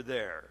furniture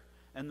there.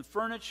 And the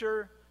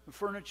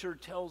furniture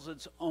tells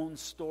its own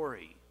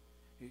story.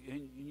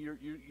 And you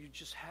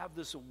just have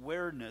this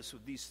awareness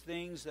of these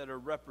things that are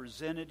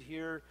represented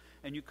here,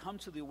 and you come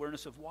to the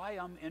awareness of why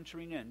I'm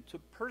entering into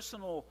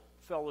personal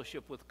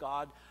fellowship with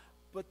God.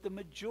 But the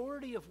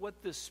majority of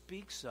what this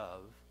speaks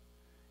of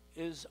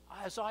is,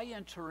 as I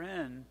enter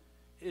in,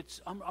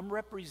 I'm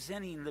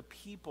representing the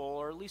people,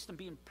 or at least I'm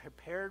being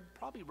prepared.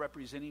 Probably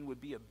representing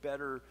would be a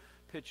better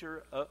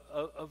picture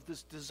of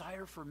this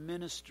desire for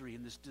ministry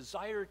and this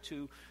desire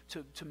to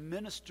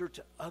minister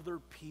to other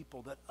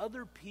people, that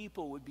other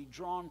people would be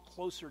drawn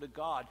closer to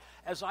God.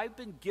 As I've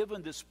been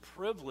given this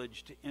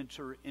privilege to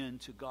enter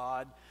into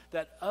God,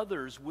 that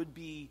others would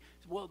be,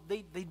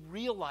 they'd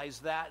realize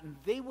that, and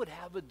they would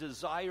have a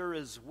desire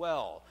as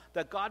well,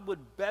 that God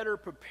would better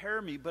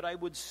prepare me, but I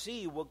would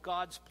see what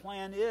God's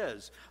plan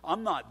is.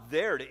 I'm not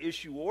there to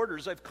issue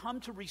orders. I've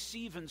come to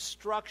receive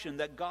instruction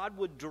that God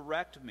would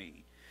direct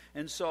me.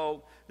 And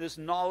so this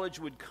knowledge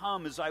would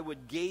come as I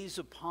would gaze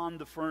upon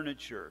the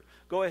furniture.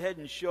 Go ahead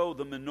and show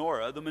the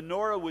menorah. The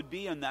menorah would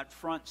be in that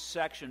front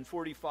section,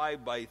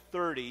 45 by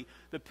 30.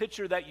 The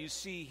picture that you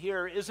see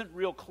here isn't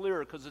real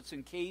clear because it's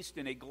encased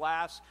in a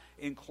glass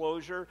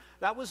enclosure.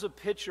 That was a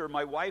picture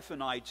my wife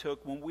and I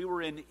took when we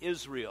were in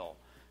Israel.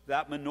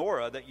 That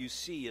menorah that you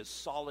see is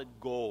solid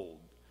gold.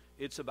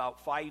 It's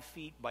about 5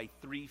 feet by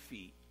 3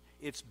 feet.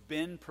 It's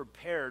been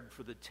prepared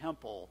for the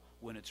temple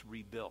when it's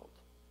rebuilt.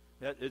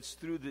 It's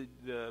through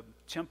the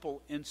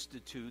Temple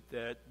Institute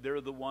that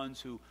they're the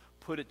ones who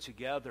put it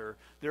together.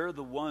 They're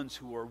the ones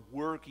who are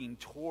working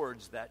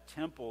towards that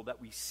temple that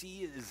we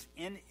see is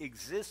in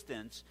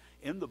existence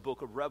in the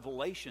book of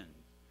Revelation.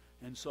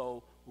 And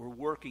so we're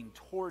working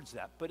towards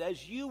that. But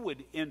as you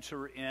would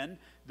enter in,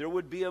 there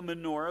would be a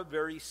menorah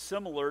very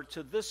similar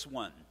to this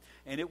one.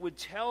 And it would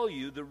tell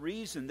you the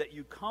reason that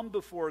you come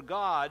before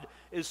God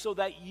is so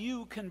that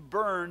you can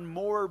burn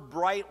more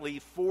brightly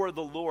for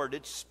the Lord.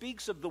 It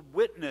speaks of the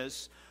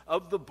witness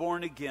of the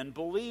born-again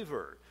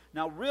believer.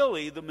 Now,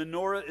 really, the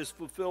menorah is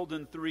fulfilled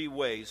in 3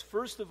 ways.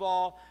 First of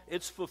all,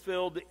 it's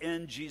fulfilled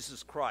in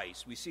Jesus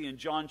Christ. We see in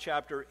John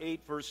chapter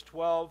 8, verse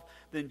 12,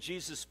 then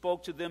Jesus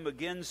spoke to them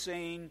again,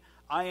 saying,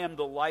 I am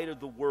the light of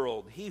the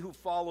world. He who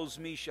follows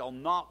me shall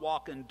not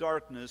walk in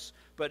darkness,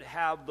 but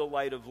have the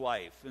light of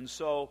life. And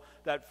so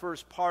that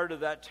first part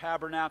of that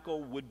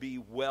tabernacle would be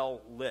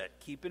well lit.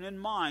 Keeping in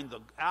mind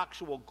the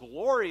actual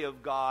glory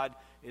of God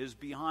is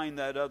behind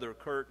that other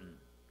curtain.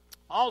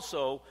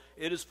 Also,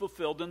 it is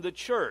fulfilled in the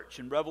church.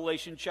 In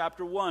Revelation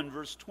chapter 1,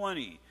 verse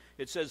 20,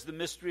 it says, the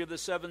mystery of the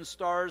 7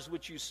 stars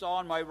which you saw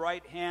in my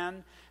right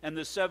hand, and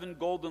the 7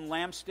 golden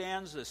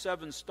lampstands. The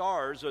 7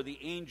 stars are the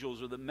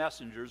angels or the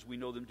messengers, we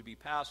know them to be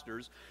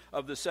pastors,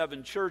 of the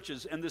 7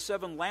 churches. And the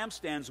 7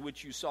 lampstands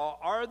which you saw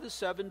are the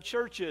 7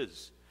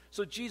 churches.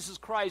 So Jesus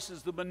Christ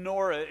is the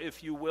menorah,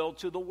 if you will,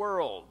 to the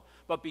world.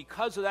 But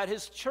because of that,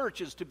 his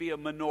church is to be a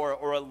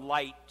menorah or a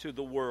light to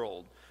the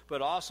world.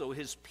 But also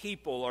his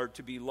people are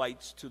to be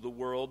lights to the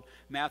world.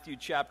 Matthew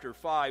chapter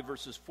 5,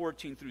 verses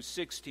 14 through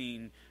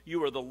 16,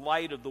 you are the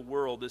light of the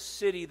world. A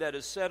city that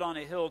is set on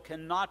a hill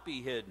cannot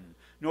be hidden,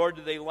 nor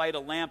do they light a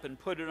lamp and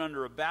put it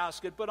under a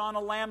basket, but on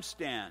a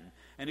lampstand,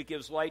 and it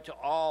gives light to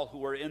all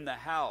who are in the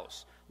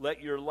house.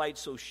 Let your light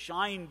so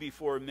shine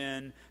before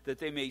men that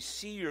they may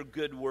see your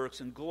good works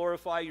and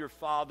glorify your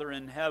Father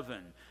in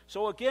heaven.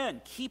 So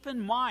again, keep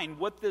in mind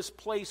what this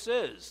place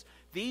is.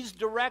 These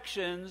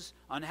directions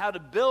on how to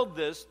build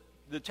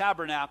the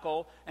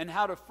tabernacle, and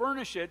how to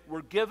furnish it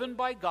were given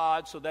by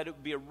God so that it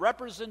would be a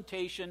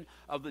representation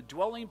of the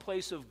dwelling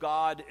place of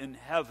God in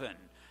heaven.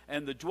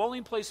 And the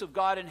dwelling place of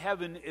God in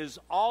heaven is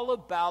all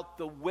about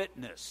the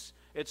witness.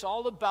 It's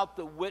all about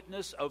the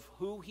witness of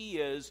who he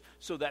is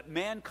so that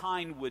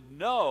mankind would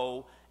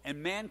know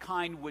and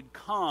mankind would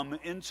come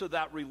into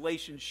that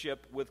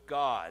relationship with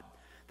God.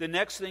 The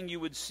next thing you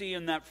would see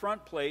in that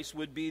front place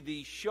would be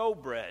the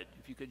showbread.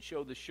 If you could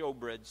show the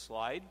showbread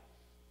slide.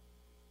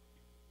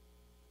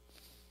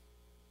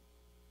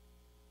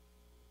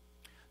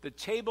 The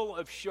table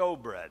of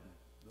showbread.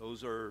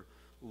 Those are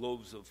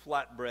loaves of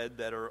flatbread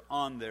that are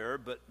on there,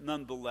 but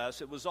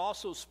nonetheless, it was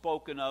also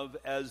spoken of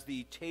as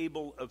the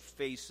table of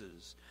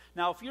faces.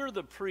 Now, if you're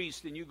the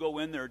priest and you go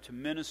in there to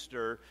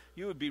minister,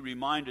 you would be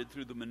reminded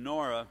through the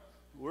menorah,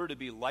 we're to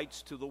be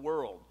lights to the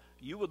world.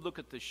 You would look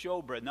at the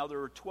showbread. Now, there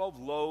were 12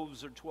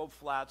 loaves or 12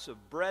 flats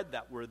of bread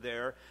that were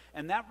there,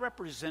 and that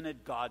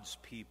represented God's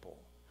people.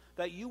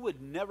 That you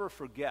would never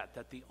forget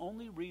that the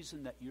only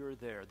reason that you're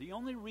there, the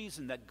only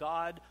reason that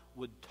God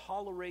would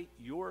tolerate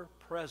your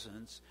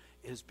presence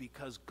is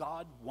because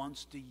God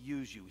wants to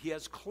use you. He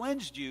has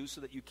cleansed you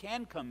so that you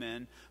can come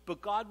in,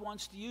 but God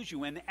wants to use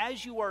you. And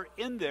as you are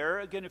in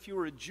there, again, if you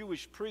were a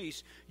Jewish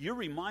priest, you're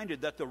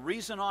reminded that the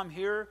reason I'm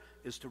here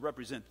is to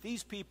represent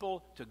these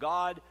people to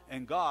God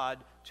and God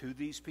to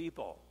these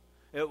people.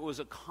 It was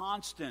a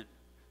constant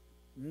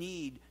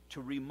need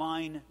to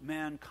remind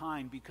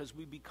mankind because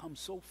we become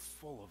so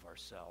full of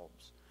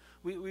ourselves.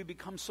 We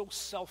become so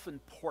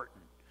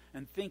self-important.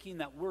 and thinking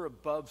that we're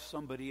above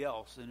somebody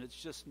else, and it's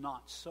just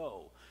not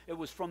so. It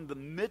was from the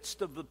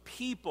midst of the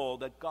people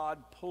that God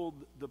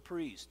pulled the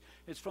priest.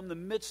 It's from the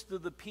midst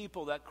of the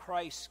people that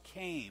Christ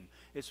came.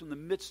 It's from the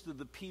midst of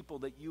the people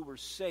that you were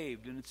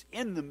saved, and it's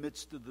in the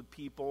midst of the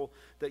people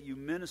that you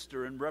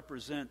minister and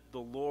represent the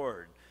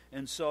Lord.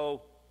 And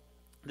so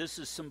this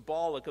is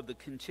symbolic of the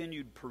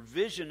continued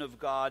provision of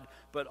God,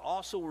 but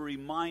also a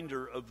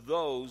reminder of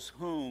those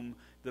whom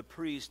the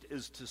priest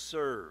is to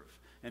serve.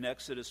 In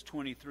Exodus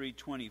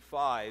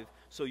 23:25,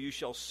 so you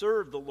shall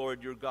serve the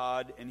Lord your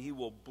God, and he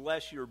will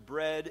bless your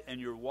bread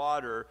and your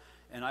water,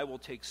 and I will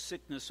take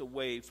sickness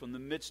away from the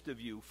midst of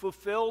you.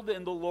 Fulfilled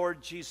in the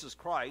Lord Jesus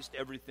Christ,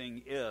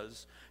 everything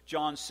is.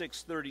 John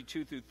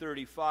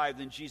 6:32-35,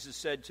 then Jesus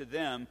said to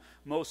them,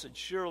 most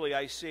surely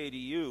I say to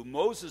you,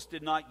 Moses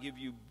did not give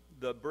you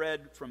the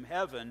bread from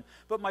heaven,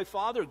 but my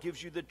Father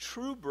gives you the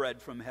true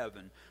bread from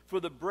heaven. For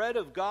the bread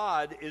of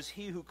God is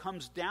he who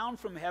comes down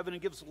from heaven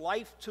and gives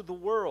life to the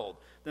world.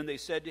 Then they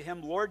said to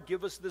him, Lord,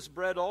 give us this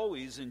bread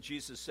always. And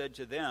Jesus said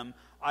to them,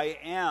 I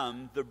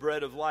am the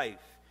bread of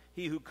life.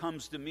 He who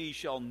comes to me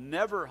shall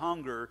never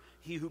hunger.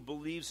 He who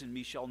believes in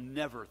me shall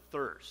never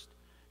thirst.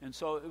 And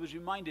so it was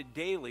reminded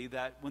daily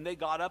that when they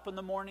got up in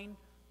the morning,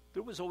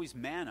 there was always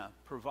manna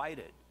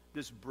provided.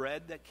 This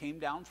bread that came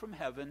down from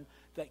heaven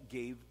that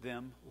gave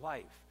them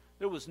life.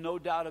 There was no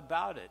doubt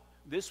about it.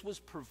 This was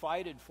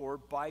provided for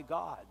by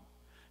God.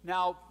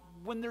 Now,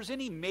 when there's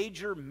any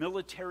major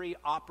military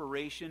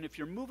operation, if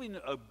you're moving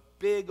a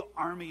big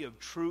army of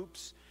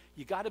troops,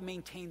 you got to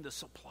maintain the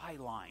supply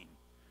line.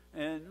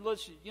 And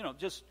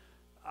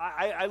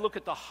I look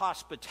at the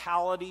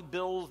hospitality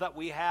bills that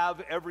we have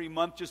every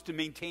month just to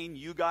maintain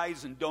you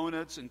guys and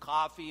donuts and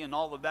coffee and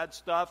all of that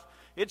stuff.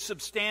 It's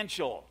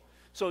substantial.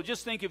 So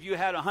just think if you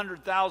had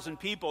 100,000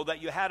 people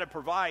that you had to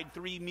provide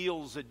 3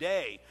 meals a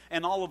day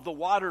and all of the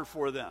water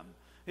for them.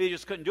 They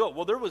just couldn't do it.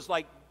 Well, there was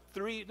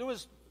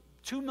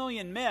 2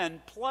 million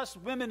men plus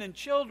women and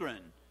children.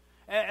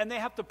 And they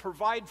have to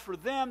provide for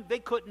them. They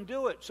couldn't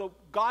do it. So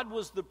God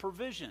was the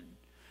provision.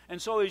 And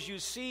so as you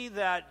see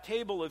that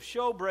table of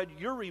showbread,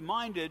 you're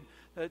reminded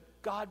that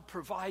God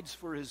provides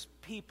for his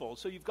people.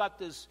 So you've got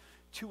this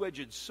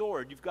two-edged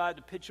sword. You've got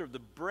a picture of the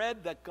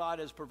bread that God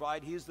has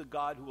provided. He is the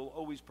God who will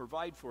always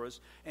provide for us.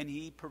 And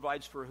he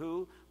provides for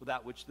who? Well,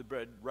 that which the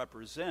bread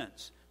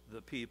represents,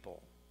 the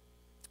people.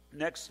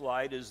 Next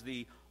slide is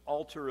the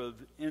altar of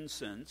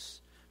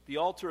incense. The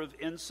altar of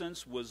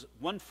incense was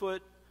 1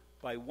 foot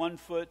by 1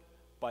 foot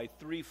by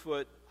 3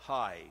 foot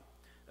high.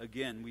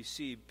 Again, we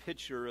see a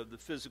picture of the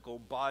physical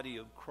body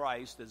of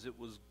Christ as it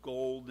was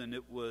gold and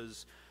it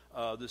was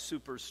the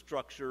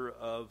superstructure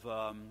of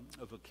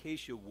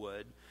acacia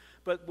wood.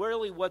 But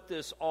really what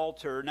this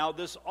altar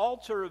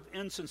of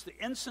incense, the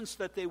incense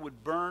that they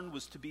would burn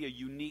was to be a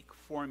unique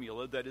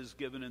formula that is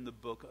given in the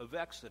book of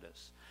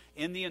Exodus.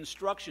 In the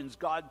instructions,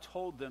 God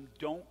told them,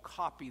 don't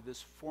copy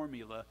this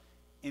formula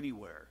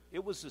anywhere.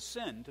 It was a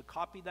sin to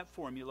copy that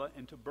formula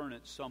and to burn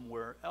it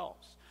somewhere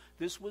else.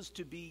 This was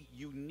to be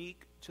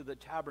unique to the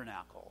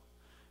tabernacle.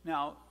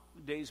 Now,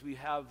 days we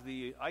have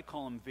I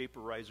call them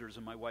vaporizers,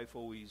 and my wife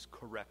always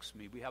corrects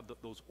me. We have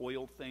those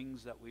oil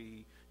things that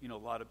a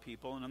lot of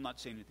people, and I'm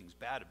not saying anything's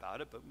bad about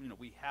it, but,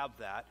 we have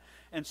that.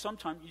 And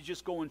sometimes you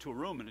just go into a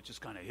room and it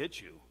just kind of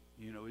hits you.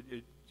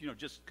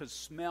 Just because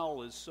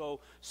smell is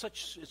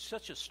it's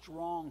such a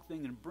strong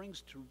thing and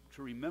brings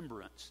to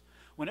remembrance.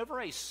 Whenever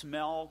I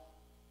smell,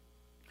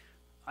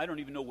 I don't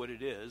even know what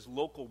it is,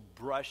 local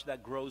brush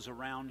that grows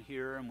around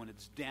here, and when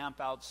it's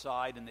damp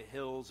outside in the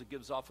hills, it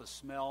gives off a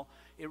smell.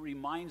 It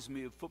reminds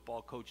me of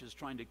football coaches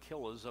trying to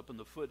kill us up in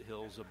the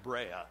foothills of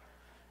Brea.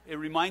 It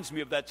reminds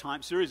me of that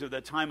time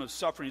of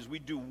suffering as we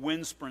do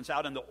wind sprints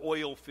out in the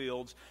oil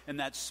fields, and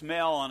that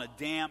smell on a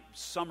damp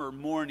summer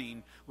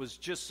morning was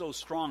just so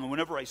strong. And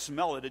whenever I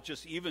smell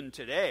it, even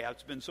today,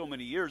 it's been so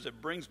many years, it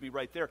brings me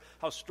right there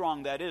how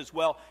strong that is.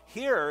 Well,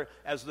 here,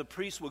 as the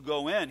priest would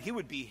go in, he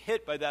would be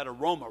hit by that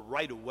aroma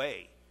right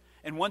away.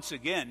 And once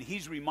again,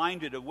 he's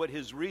reminded of what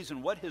his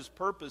reason, what his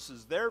purpose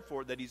is there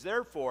for, that he's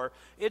there for.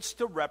 It's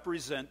to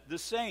represent the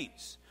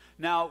saints.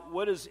 Now,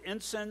 what is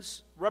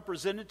incense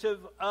representative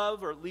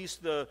of, or at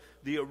least the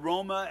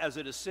aroma as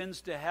it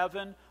ascends to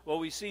heaven? Well,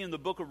 we see in the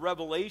book of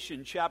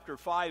Revelation, chapter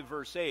 5,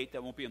 verse 8,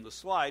 that won't be on the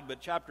slide, but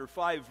chapter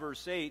 5,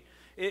 verse 8,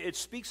 it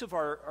speaks of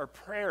our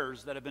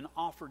prayers that have been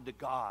offered to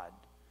God,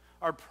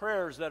 our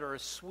prayers that are a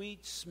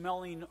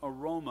sweet-smelling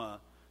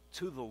aroma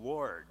to the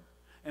Lord.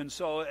 And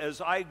so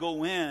as I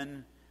go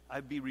in,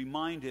 I'd be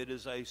reminded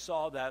as I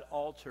saw that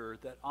altar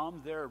that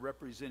I'm there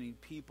representing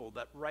people,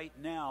 that right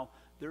now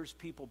there's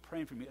people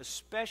praying for me,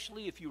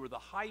 especially if you were the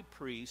high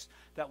priest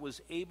that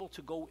was able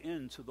to go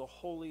into the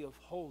Holy of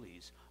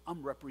Holies.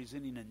 I'm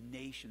representing a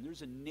nation.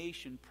 There's a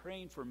nation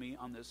praying for me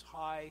on this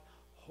high,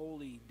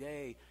 holy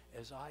day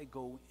as I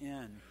go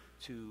in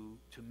to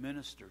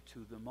minister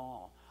to them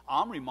all.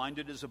 I'm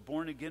reminded as a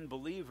born-again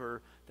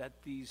believer that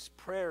these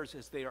prayers,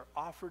 as they are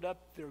offered up,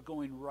 they're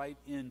going right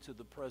into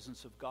the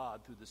presence of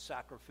God through the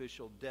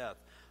sacrificial death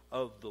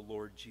of the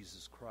Lord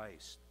Jesus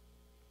Christ.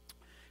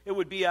 It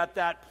would be at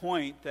that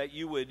point that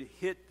you would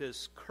hit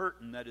this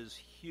curtain that is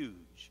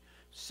huge,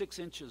 6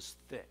 inches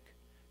thick,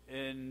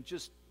 and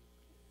just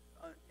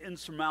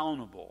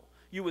insurmountable.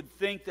 You would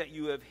think that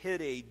you have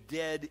hit a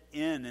dead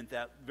end at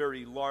that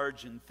very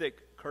large and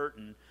thick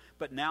curtain,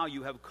 but now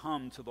you have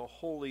come to the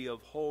Holy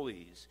of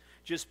Holies.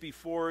 Just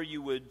before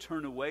you would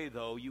turn away,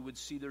 though, you would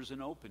see there's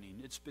an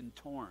opening. It's been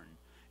torn.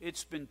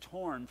 It's been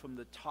torn from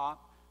the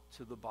top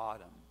to the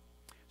bottom.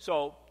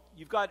 So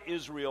you've got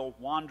Israel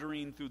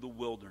wandering through the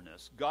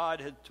wilderness.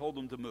 God had told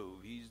them to move.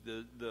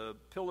 The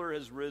pillar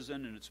has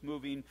risen and it's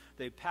moving.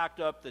 They packed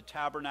up the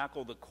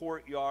tabernacle, the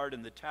courtyard,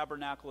 and the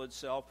tabernacle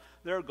itself.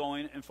 They're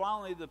going, and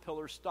finally the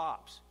pillar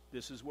stops.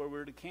 This is where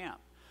we're to camp.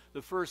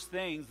 The first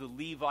things the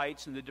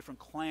Levites and the different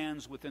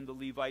clans within the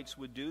Levites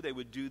would do, they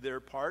would do their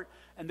part,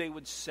 and they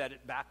would set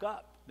it back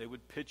up. They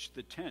would pitch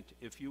the tent,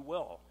 if you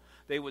will.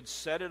 They would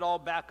set it all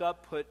back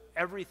up, put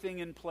everything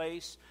in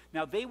place.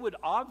 Now, they would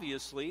have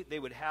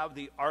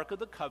the Ark of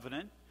the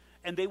Covenant,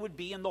 and they would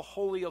be in the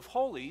Holy of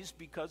Holies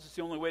because it's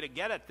the only way to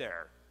get it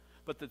there.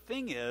 But the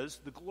thing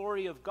is, the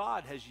glory of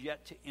God has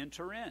yet to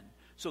enter in.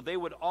 So they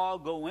would all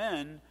go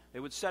in, they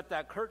would set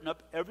that curtain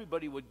up,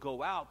 everybody would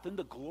go out. Then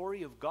the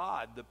glory of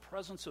God, the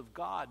presence of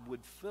God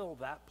would fill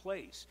that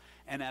place.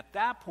 And at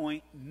that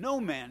point, no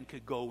man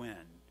could go in.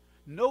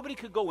 Nobody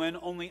could go in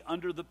only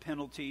under the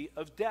penalty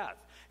of death,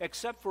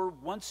 except for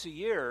once a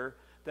year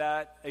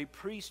that a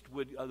priest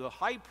the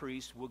high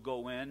priest would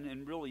go in,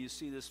 and really you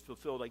see this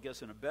fulfilled, I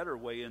guess, in a better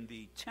way in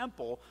the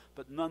temple,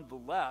 but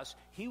nonetheless,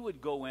 he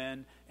would go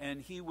in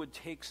and he would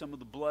take some of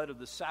the blood of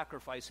the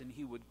sacrifice and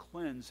he would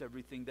cleanse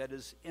everything that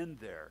is in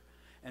there.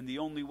 And the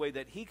only way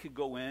that he could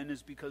go in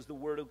is because the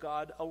Word of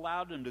God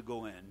allowed him to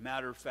go in.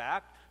 Matter of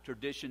fact,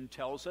 tradition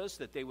tells us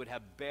that they would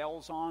have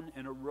bales on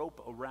and a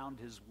rope around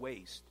his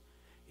waist.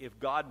 If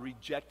God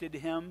rejected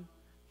him,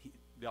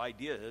 the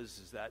idea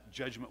is that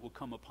judgment will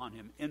come upon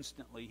him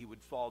instantly. He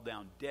would fall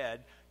down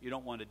dead. You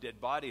don't want a dead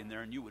body in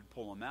there, and you would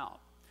pull him out.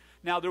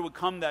 Now, there would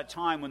come that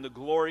time when the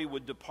glory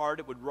would depart,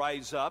 it would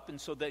rise up,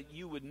 and so that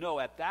you would know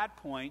at that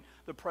point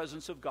the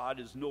presence of God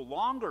is no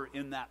longer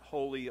in that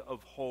Holy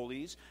of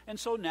Holies, and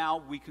so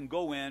now we can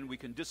go in, we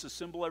can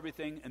disassemble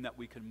everything, and that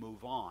we can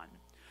move on.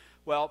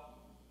 Well,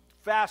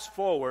 fast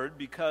forward,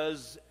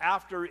 because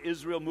after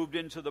Israel moved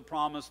into the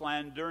Promised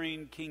Land,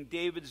 during King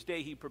David's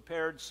day, he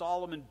prepared,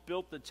 Solomon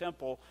built the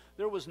temple.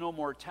 There was no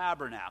more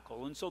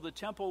tabernacle, and so the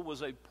temple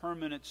was a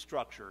permanent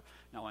structure.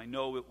 Now, I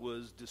know it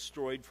was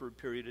destroyed for a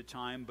period of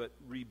time, but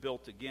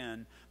rebuilt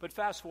again. But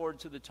fast forward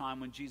to the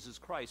time when Jesus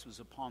Christ was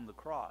upon the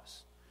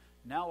cross.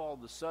 Now, all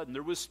of a sudden,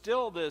 there was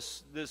still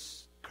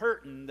this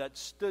curtain that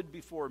stood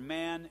before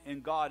man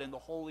and God in the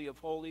Holy of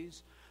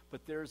Holies,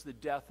 but there's the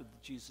death of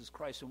Jesus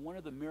Christ. And one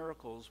of the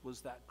miracles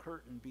was that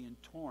curtain being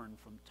torn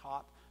from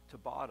top to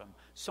bottom.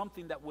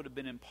 Something that would have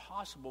been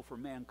impossible for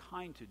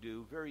mankind to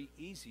do, very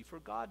easy for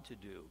God to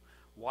do.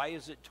 Why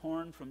is it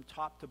torn from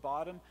top to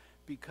bottom?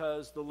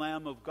 Because the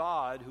Lamb of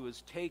God, who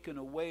has taken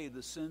away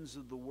the sins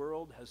of the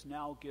world, has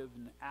now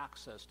given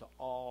access to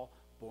all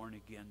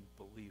born-again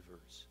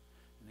believers.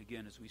 And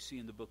again, as we see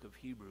in the book of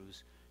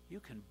Hebrews, you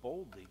can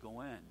boldly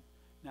go in.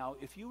 Now,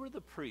 if you were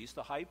the priest,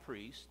 the high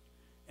priest,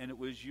 and it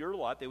was your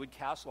lot, they would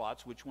cast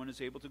lots, which one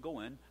is able to go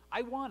in.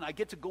 I won. I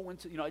get to go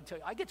into,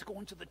 I get to go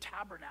into the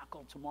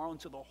tabernacle tomorrow,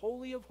 into the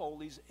Holy of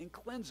Holies, and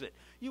cleanse it.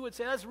 You would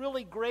say, that's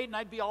really great, and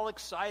I'd be all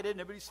excited, and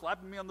everybody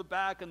slapping me on the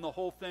back and the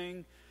whole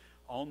thing.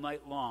 All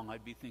night long,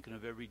 I'd be thinking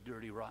of every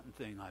dirty, rotten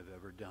thing I've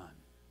ever done.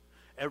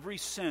 Every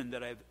sin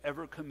that I've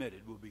ever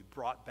committed will be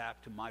brought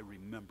back to my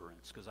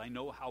remembrance, because I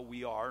know how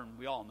we are, and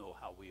we all know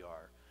how we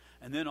are.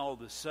 And then all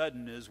of a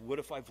sudden is, what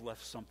if I've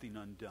left something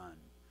undone?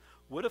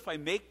 What if I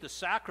make the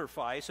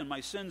sacrifice and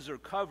my sins are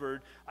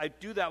covered? I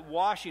do that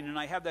washing and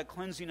I have that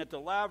cleansing at the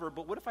laver,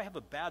 but what if I have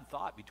a bad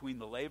thought between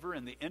the laver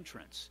and the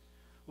entrance?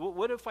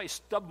 What if I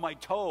stub my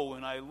toe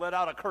and I let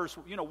out a curse?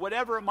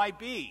 Whatever it might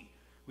be.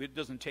 It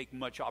doesn't take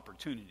much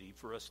opportunity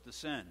for us to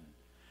sin.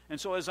 And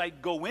so as I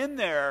go in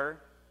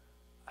there,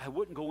 I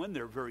wouldn't go in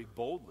there very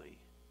boldly.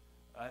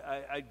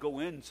 I'd go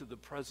into the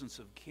presence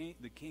of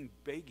the king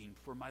begging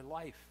for my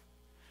life.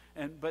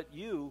 But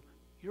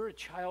you're a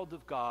child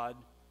of God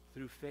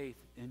through faith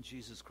in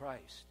Jesus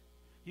Christ.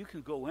 You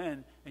can go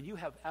in and you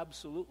have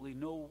absolutely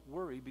no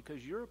worry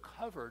because you're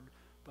covered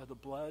by the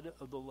blood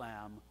of the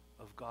Lamb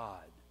of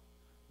God.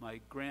 My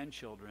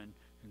grandchildren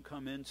can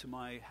come into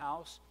my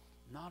house,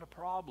 not a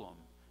problem.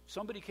 If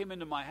somebody came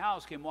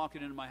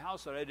walking into my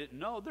house that I didn't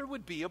know, there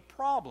would be a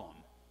problem.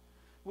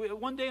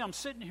 One day I'm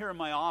sitting here in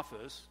my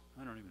office.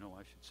 I don't even know why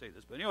I should say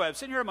this, but anyway, I'm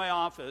sitting here in my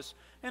office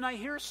and I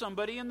hear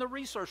somebody in the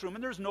resource room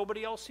and there's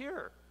nobody else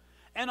here.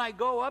 And I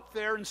go up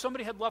there, and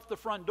somebody had left the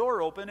front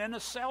door open, and a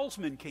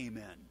salesman came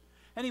in.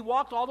 And he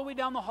walked all the way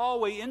down the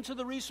hallway into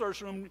the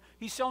resource room.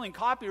 He's selling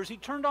copiers. He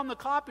turned on the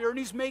copier, and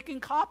he's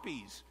making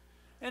copies.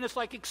 And it's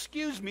like,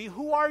 excuse me,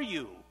 who are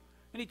you?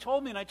 And he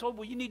told me, and I told him,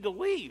 well, you need to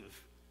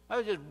leave. I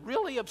was just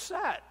really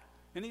upset.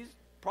 And he's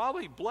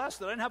probably blessed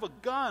that I didn't have a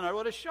gun. I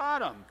would have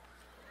shot him.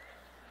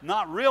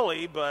 Not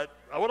really, but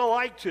I would have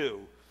liked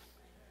to.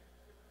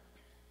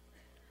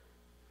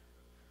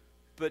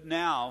 But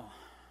now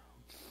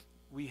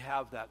we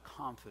have that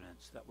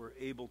confidence that we're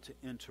able to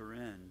enter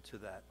into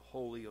that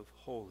Holy of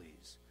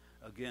Holies.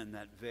 Again,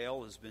 that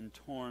veil has been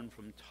torn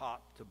from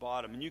top to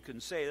bottom. And you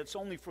can say, that's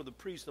only for the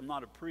priest. I'm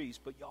not a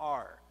priest, but you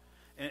are.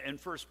 In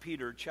 1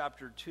 Peter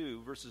chapter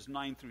 2, verses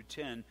 9 through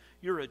 10,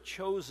 you're a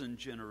chosen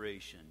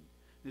generation.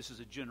 This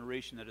is a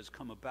generation that has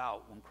come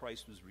about when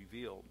Christ was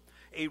revealed.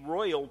 A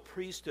royal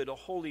priesthood, a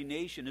holy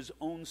nation, his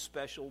own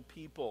special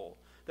people,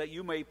 that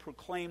you may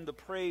proclaim the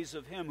praise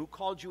of him who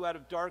called you out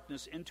of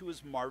darkness into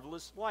his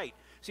marvelous light.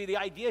 See, the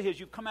idea is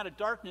you've come out of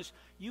darkness,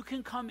 you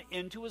can come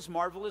into his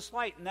marvelous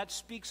light. And that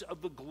speaks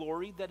of the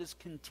glory that is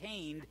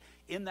contained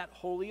in that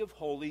Holy of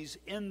Holies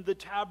in the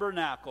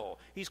tabernacle.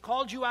 He's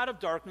called you out of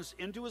darkness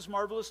into his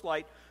marvelous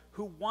light,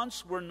 who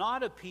once were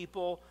not a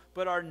people,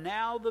 but are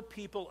now the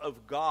people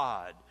of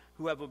God,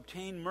 who have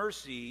obtained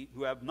mercy,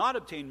 who have not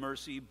obtained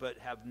mercy, but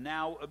have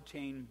now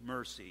obtained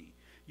mercy.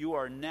 You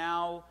are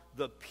now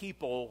the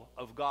people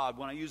of God.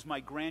 When I use my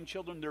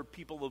grandchildren, they're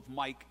people of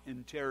Mike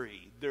and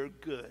Terry. They're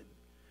good.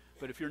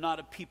 But if you're not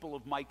a people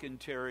of Mike and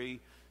Terry,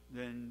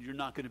 then you're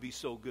not going to be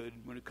so good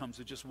when it comes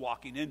to just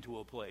walking into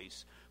a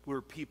place.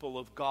 We're people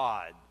of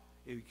God.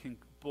 You can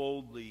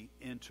boldly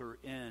enter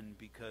in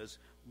because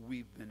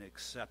we've been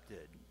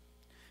accepted.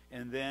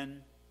 And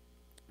then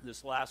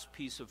this last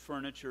piece of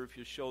furniture, if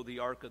you show the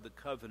Ark of the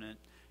Covenant,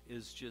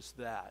 is just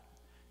that.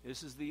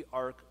 This is the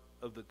Ark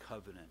of the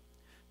Covenant.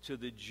 To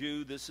the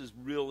Jew, this is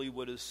really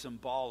what is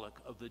symbolic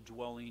of the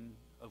dwelling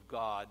of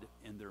God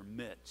in their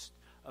midst.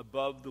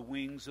 Above the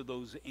wings of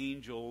those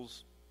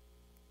angels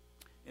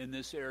in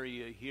this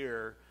area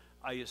here,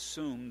 I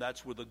assume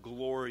that's where the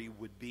glory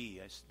would be.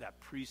 As that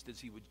priest,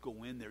 as he would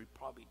go in there, he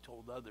probably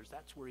told others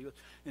that's where he was.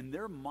 In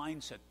their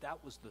mindset,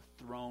 that was the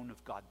throne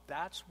of God.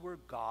 That's where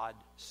God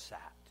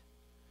sat.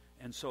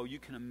 And so you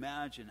can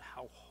imagine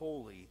how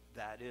holy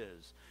that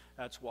is.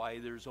 That's why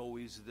there's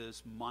always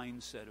this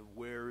mindset of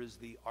where is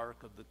the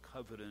Ark of the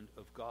Covenant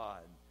of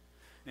God.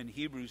 In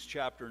Hebrews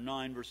chapter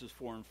 9, verses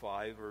 4 and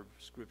 5, or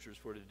scriptures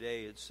for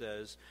today, it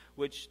says,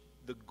 which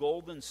had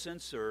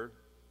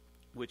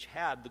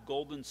the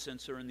golden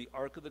censer in the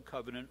Ark of the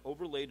Covenant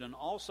overlaid on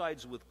all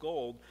sides with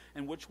gold,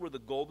 and which were the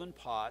golden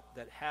pot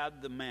that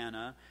had the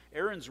manna,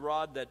 Aaron's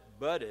rod that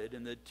budded,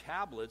 and the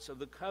tablets of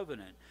the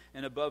covenant.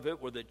 And above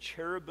it were the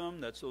cherubim,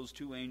 that's those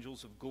two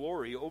angels of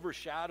glory,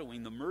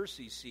 overshadowing the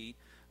mercy seat.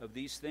 Of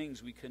these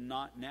things we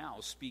cannot now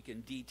speak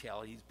in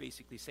detail. He's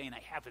basically saying, I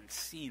haven't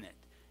seen it.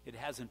 It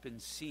hasn't been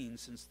seen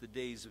since the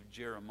days of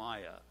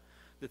Jeremiah.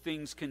 The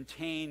things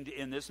contained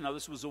in this, now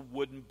this was a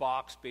wooden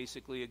box,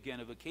 basically, again,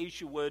 of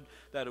acacia wood,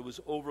 that it was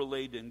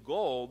overlaid in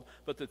gold,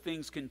 but the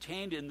things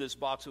contained in this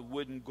box of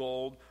wood and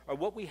gold are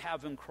what we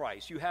have in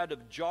Christ. You had a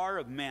jar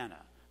of manna.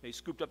 They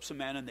scooped up some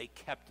manna and they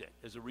kept it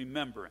as a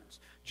remembrance.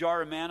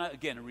 Jar of manna,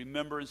 again, a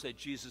remembrance that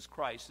Jesus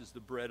Christ is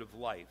the bread of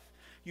life.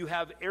 You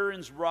have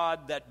Aaron's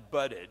rod that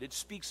budded. It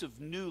speaks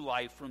of new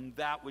life from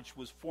that which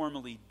was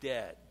formerly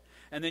dead.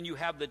 And then you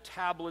have the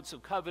tablets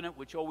of covenant,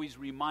 which always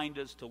remind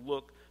us to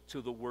look to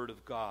the Word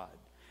of God.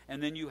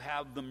 And then you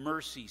have the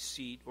mercy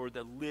seat, or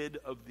the lid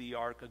of the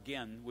ark,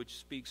 again, which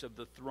speaks of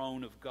the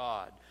throne of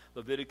God.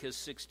 Leviticus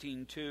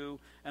 16:2,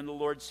 and the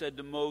Lord said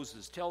to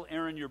Moses, tell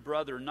Aaron your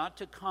brother not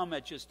to come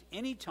at just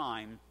any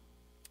time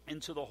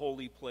into the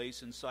holy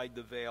place inside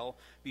the veil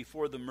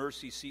before the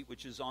mercy seat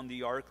which is on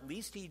the ark,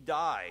 lest he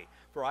die,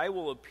 for I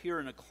will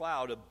appear in a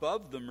cloud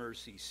above the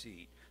mercy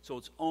seat. So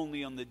it's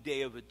only on the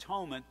Day of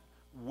Atonement,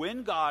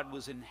 when God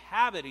was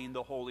inhabiting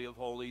the Holy of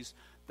Holies,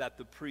 that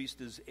the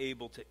priest is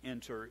able to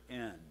enter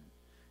in.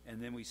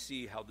 And then we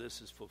see how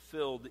this is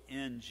fulfilled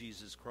in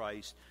Jesus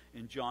Christ.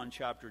 In John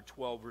chapter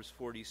 12, verse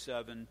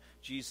 47,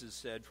 Jesus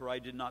said, for I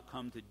did not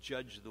come to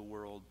judge the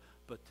world,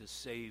 but to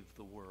save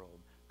the world.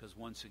 Because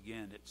once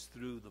again, it's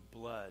through the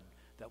blood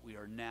that we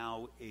are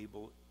now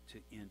able to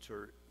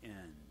enter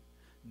in.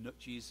 No,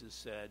 Jesus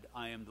said,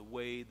 I am the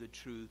way, the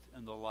truth,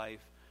 and the life.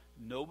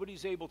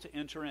 Nobody's able to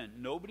enter in.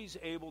 Nobody's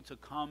able to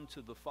come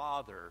to the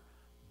Father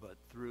but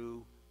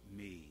through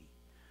me.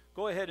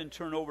 Go ahead and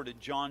turn over to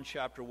John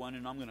chapter 1,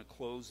 and I'm going to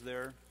close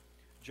there.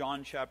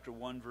 John chapter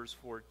 1, verse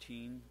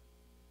 14.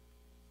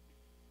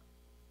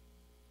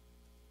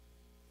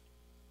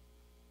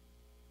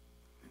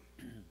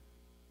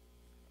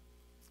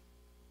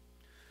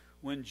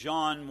 When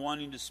John,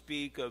 wanting to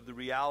speak of the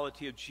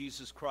reality of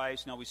Jesus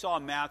Christ, now we saw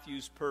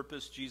Matthew's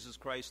purpose, Jesus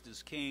Christ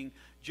is King.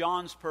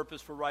 John's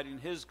purpose for writing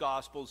his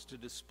gospel is to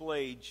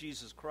display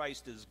Jesus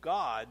Christ as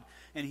God,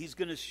 and he's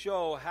going to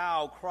show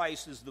how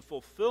Christ is the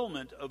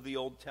fulfillment of the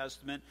Old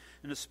Testament,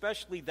 and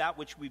especially that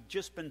which we've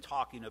just been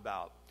talking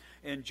about.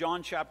 In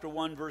John chapter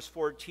 1, verse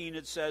 14,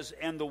 it says,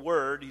 and the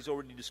Word, he's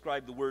already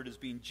described the Word as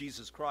being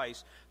Jesus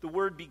Christ, the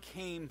Word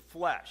became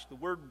flesh. The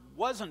Word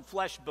wasn't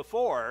flesh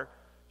before.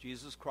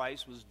 Jesus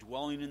Christ was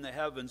dwelling in the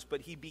heavens,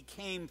 but he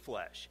became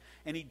flesh,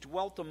 and he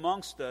dwelt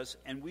amongst us,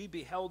 and we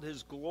beheld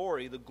his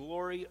glory, the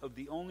glory of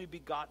the only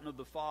begotten of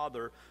the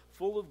Father,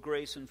 full of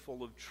grace and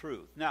full of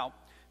truth. Now, it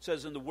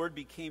says, and the Word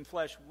became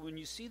flesh. When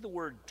you see the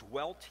word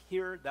dwelt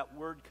here, that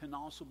word can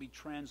also be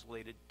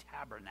translated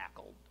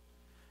tabernacled.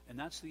 And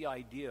that's the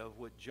idea of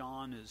what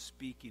John is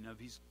speaking of.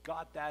 He's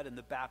got that in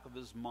the back of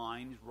his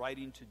mind. He's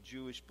writing to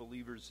Jewish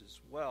believers as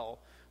well.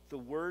 The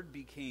Word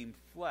became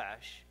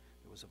flesh.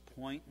 There was a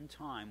point in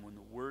time when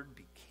the Word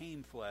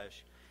became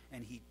flesh,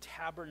 and he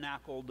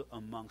tabernacled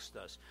amongst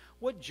us.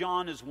 What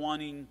John is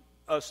wanting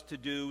us to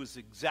do is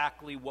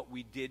exactly what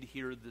we did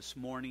here this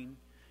morning.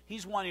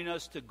 He's wanting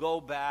us to go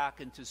back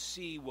and to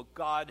see what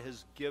God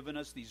has given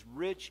us, these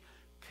rich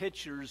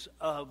pictures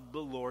of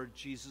the Lord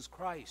Jesus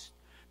Christ.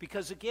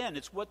 Because again,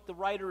 it's what the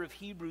writer of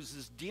Hebrews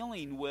is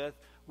dealing with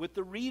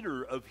the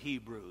reader of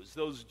Hebrews.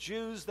 Those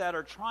Jews that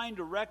are trying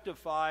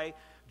to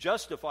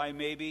justify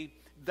maybe,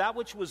 that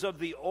which was of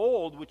the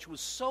old, which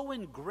was so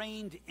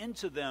ingrained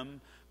into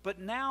them. But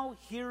now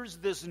here's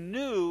this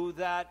new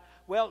that,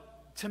 well,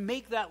 to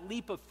make that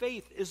leap of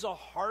faith is a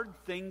hard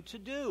thing to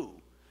do.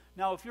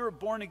 Now, if you're a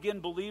born-again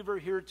believer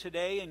here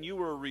today and you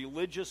were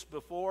religious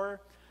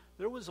before,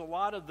 there was a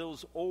lot of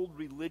those old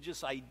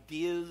religious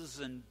ideas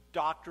and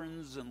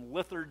doctrines and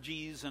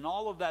liturgies and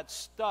all of that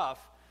stuff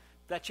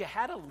that you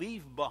had to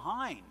leave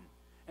behind.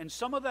 And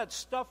some of that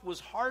stuff was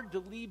hard to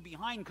leave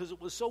behind because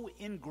it was so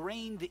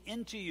ingrained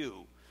into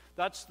you.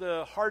 That's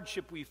the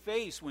hardship we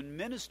face when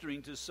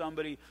ministering to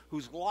somebody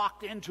who's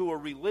locked into a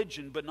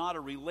religion but not a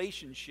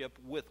relationship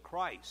with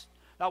Christ.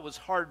 That was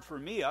hard for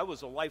me. I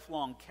was a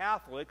lifelong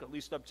Catholic, at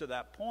least up to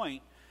that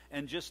point.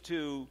 And just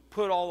to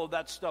put all of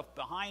that stuff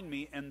behind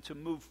me and to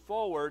move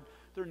forward,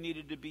 there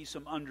needed to be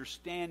some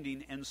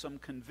understanding and some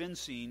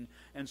convincing.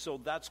 And so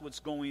that's what's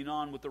going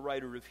on with the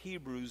writer of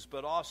Hebrews,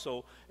 but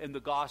also in the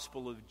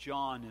Gospel of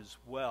John as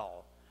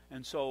well.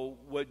 And so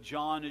what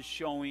John is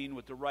showing,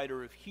 what the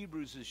writer of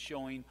Hebrews is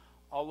showing,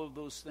 all of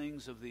those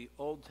things of the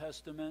Old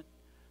Testament,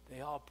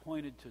 they all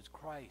pointed to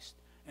Christ.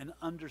 And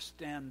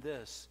understand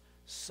this,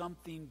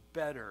 something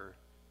better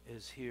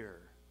is here.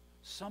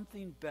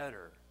 Something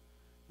better.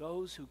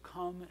 Those who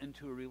come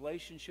into a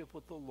relationship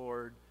with the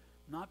Lord,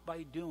 not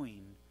by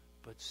doing,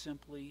 but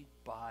simply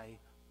by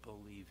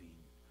believing.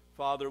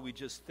 Father, we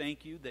just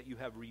thank you that you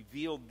have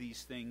revealed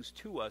these things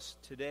to us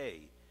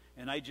today.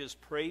 And I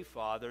just pray,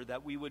 Father,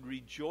 that we would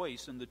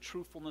rejoice in the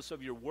truthfulness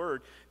of your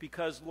word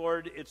because,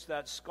 Lord, it's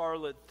that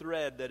scarlet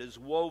thread that is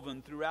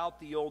woven throughout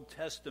the Old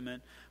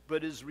Testament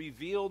but is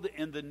revealed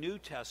in the New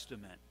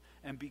Testament.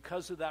 And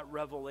because of that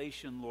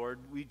revelation, Lord,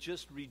 we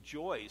just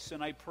rejoice.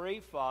 And I pray,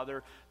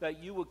 Father,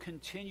 that you will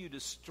continue to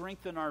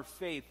strengthen our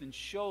faith and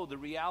show the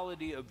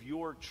reality of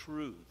your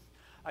truth.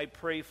 I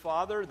pray,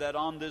 Father, that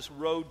on this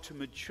road to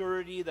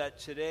maturity, that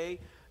today,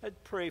 I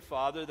pray,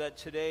 Father, that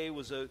today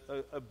was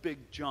a big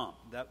jump.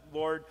 That,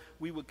 Lord,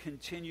 we would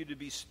continue to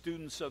be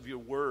students of your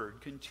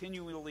word,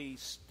 continually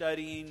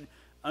studying,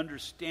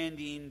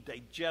 understanding,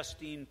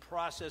 digesting,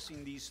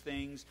 processing these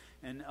things,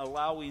 and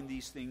allowing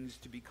these things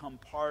to become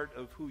part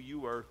of who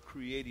you are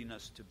creating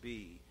us to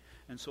be.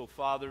 And so,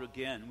 Father,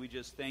 again, we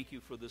just thank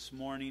you for this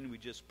morning. We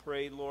just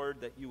pray,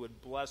 Lord, that you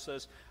would bless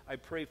us. I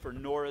pray for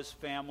Nora's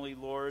family,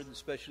 Lord,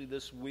 especially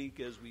this week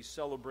as we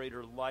celebrate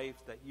her life,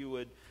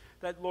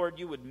 that Lord,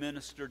 you would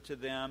minister to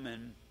them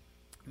and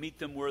meet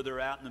them where they're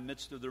at in the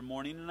midst of their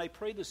mourning. And I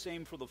pray the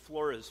same for the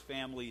Flores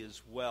family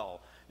as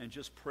well. And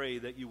just pray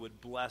that you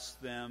would bless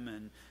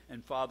them.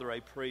 And Father,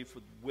 I pray for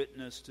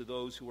witness to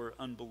those who are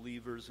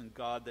unbelievers. And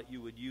God, that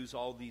you would use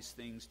all these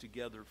things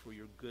together for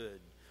your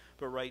good.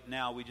 But right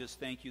now, we just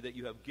thank you that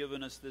you have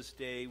given us this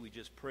day. We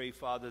just pray,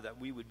 Father, that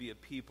we would be a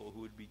people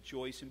who would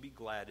rejoice and be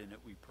glad in it,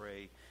 we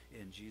pray.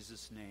 In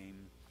Jesus' name,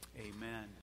 amen.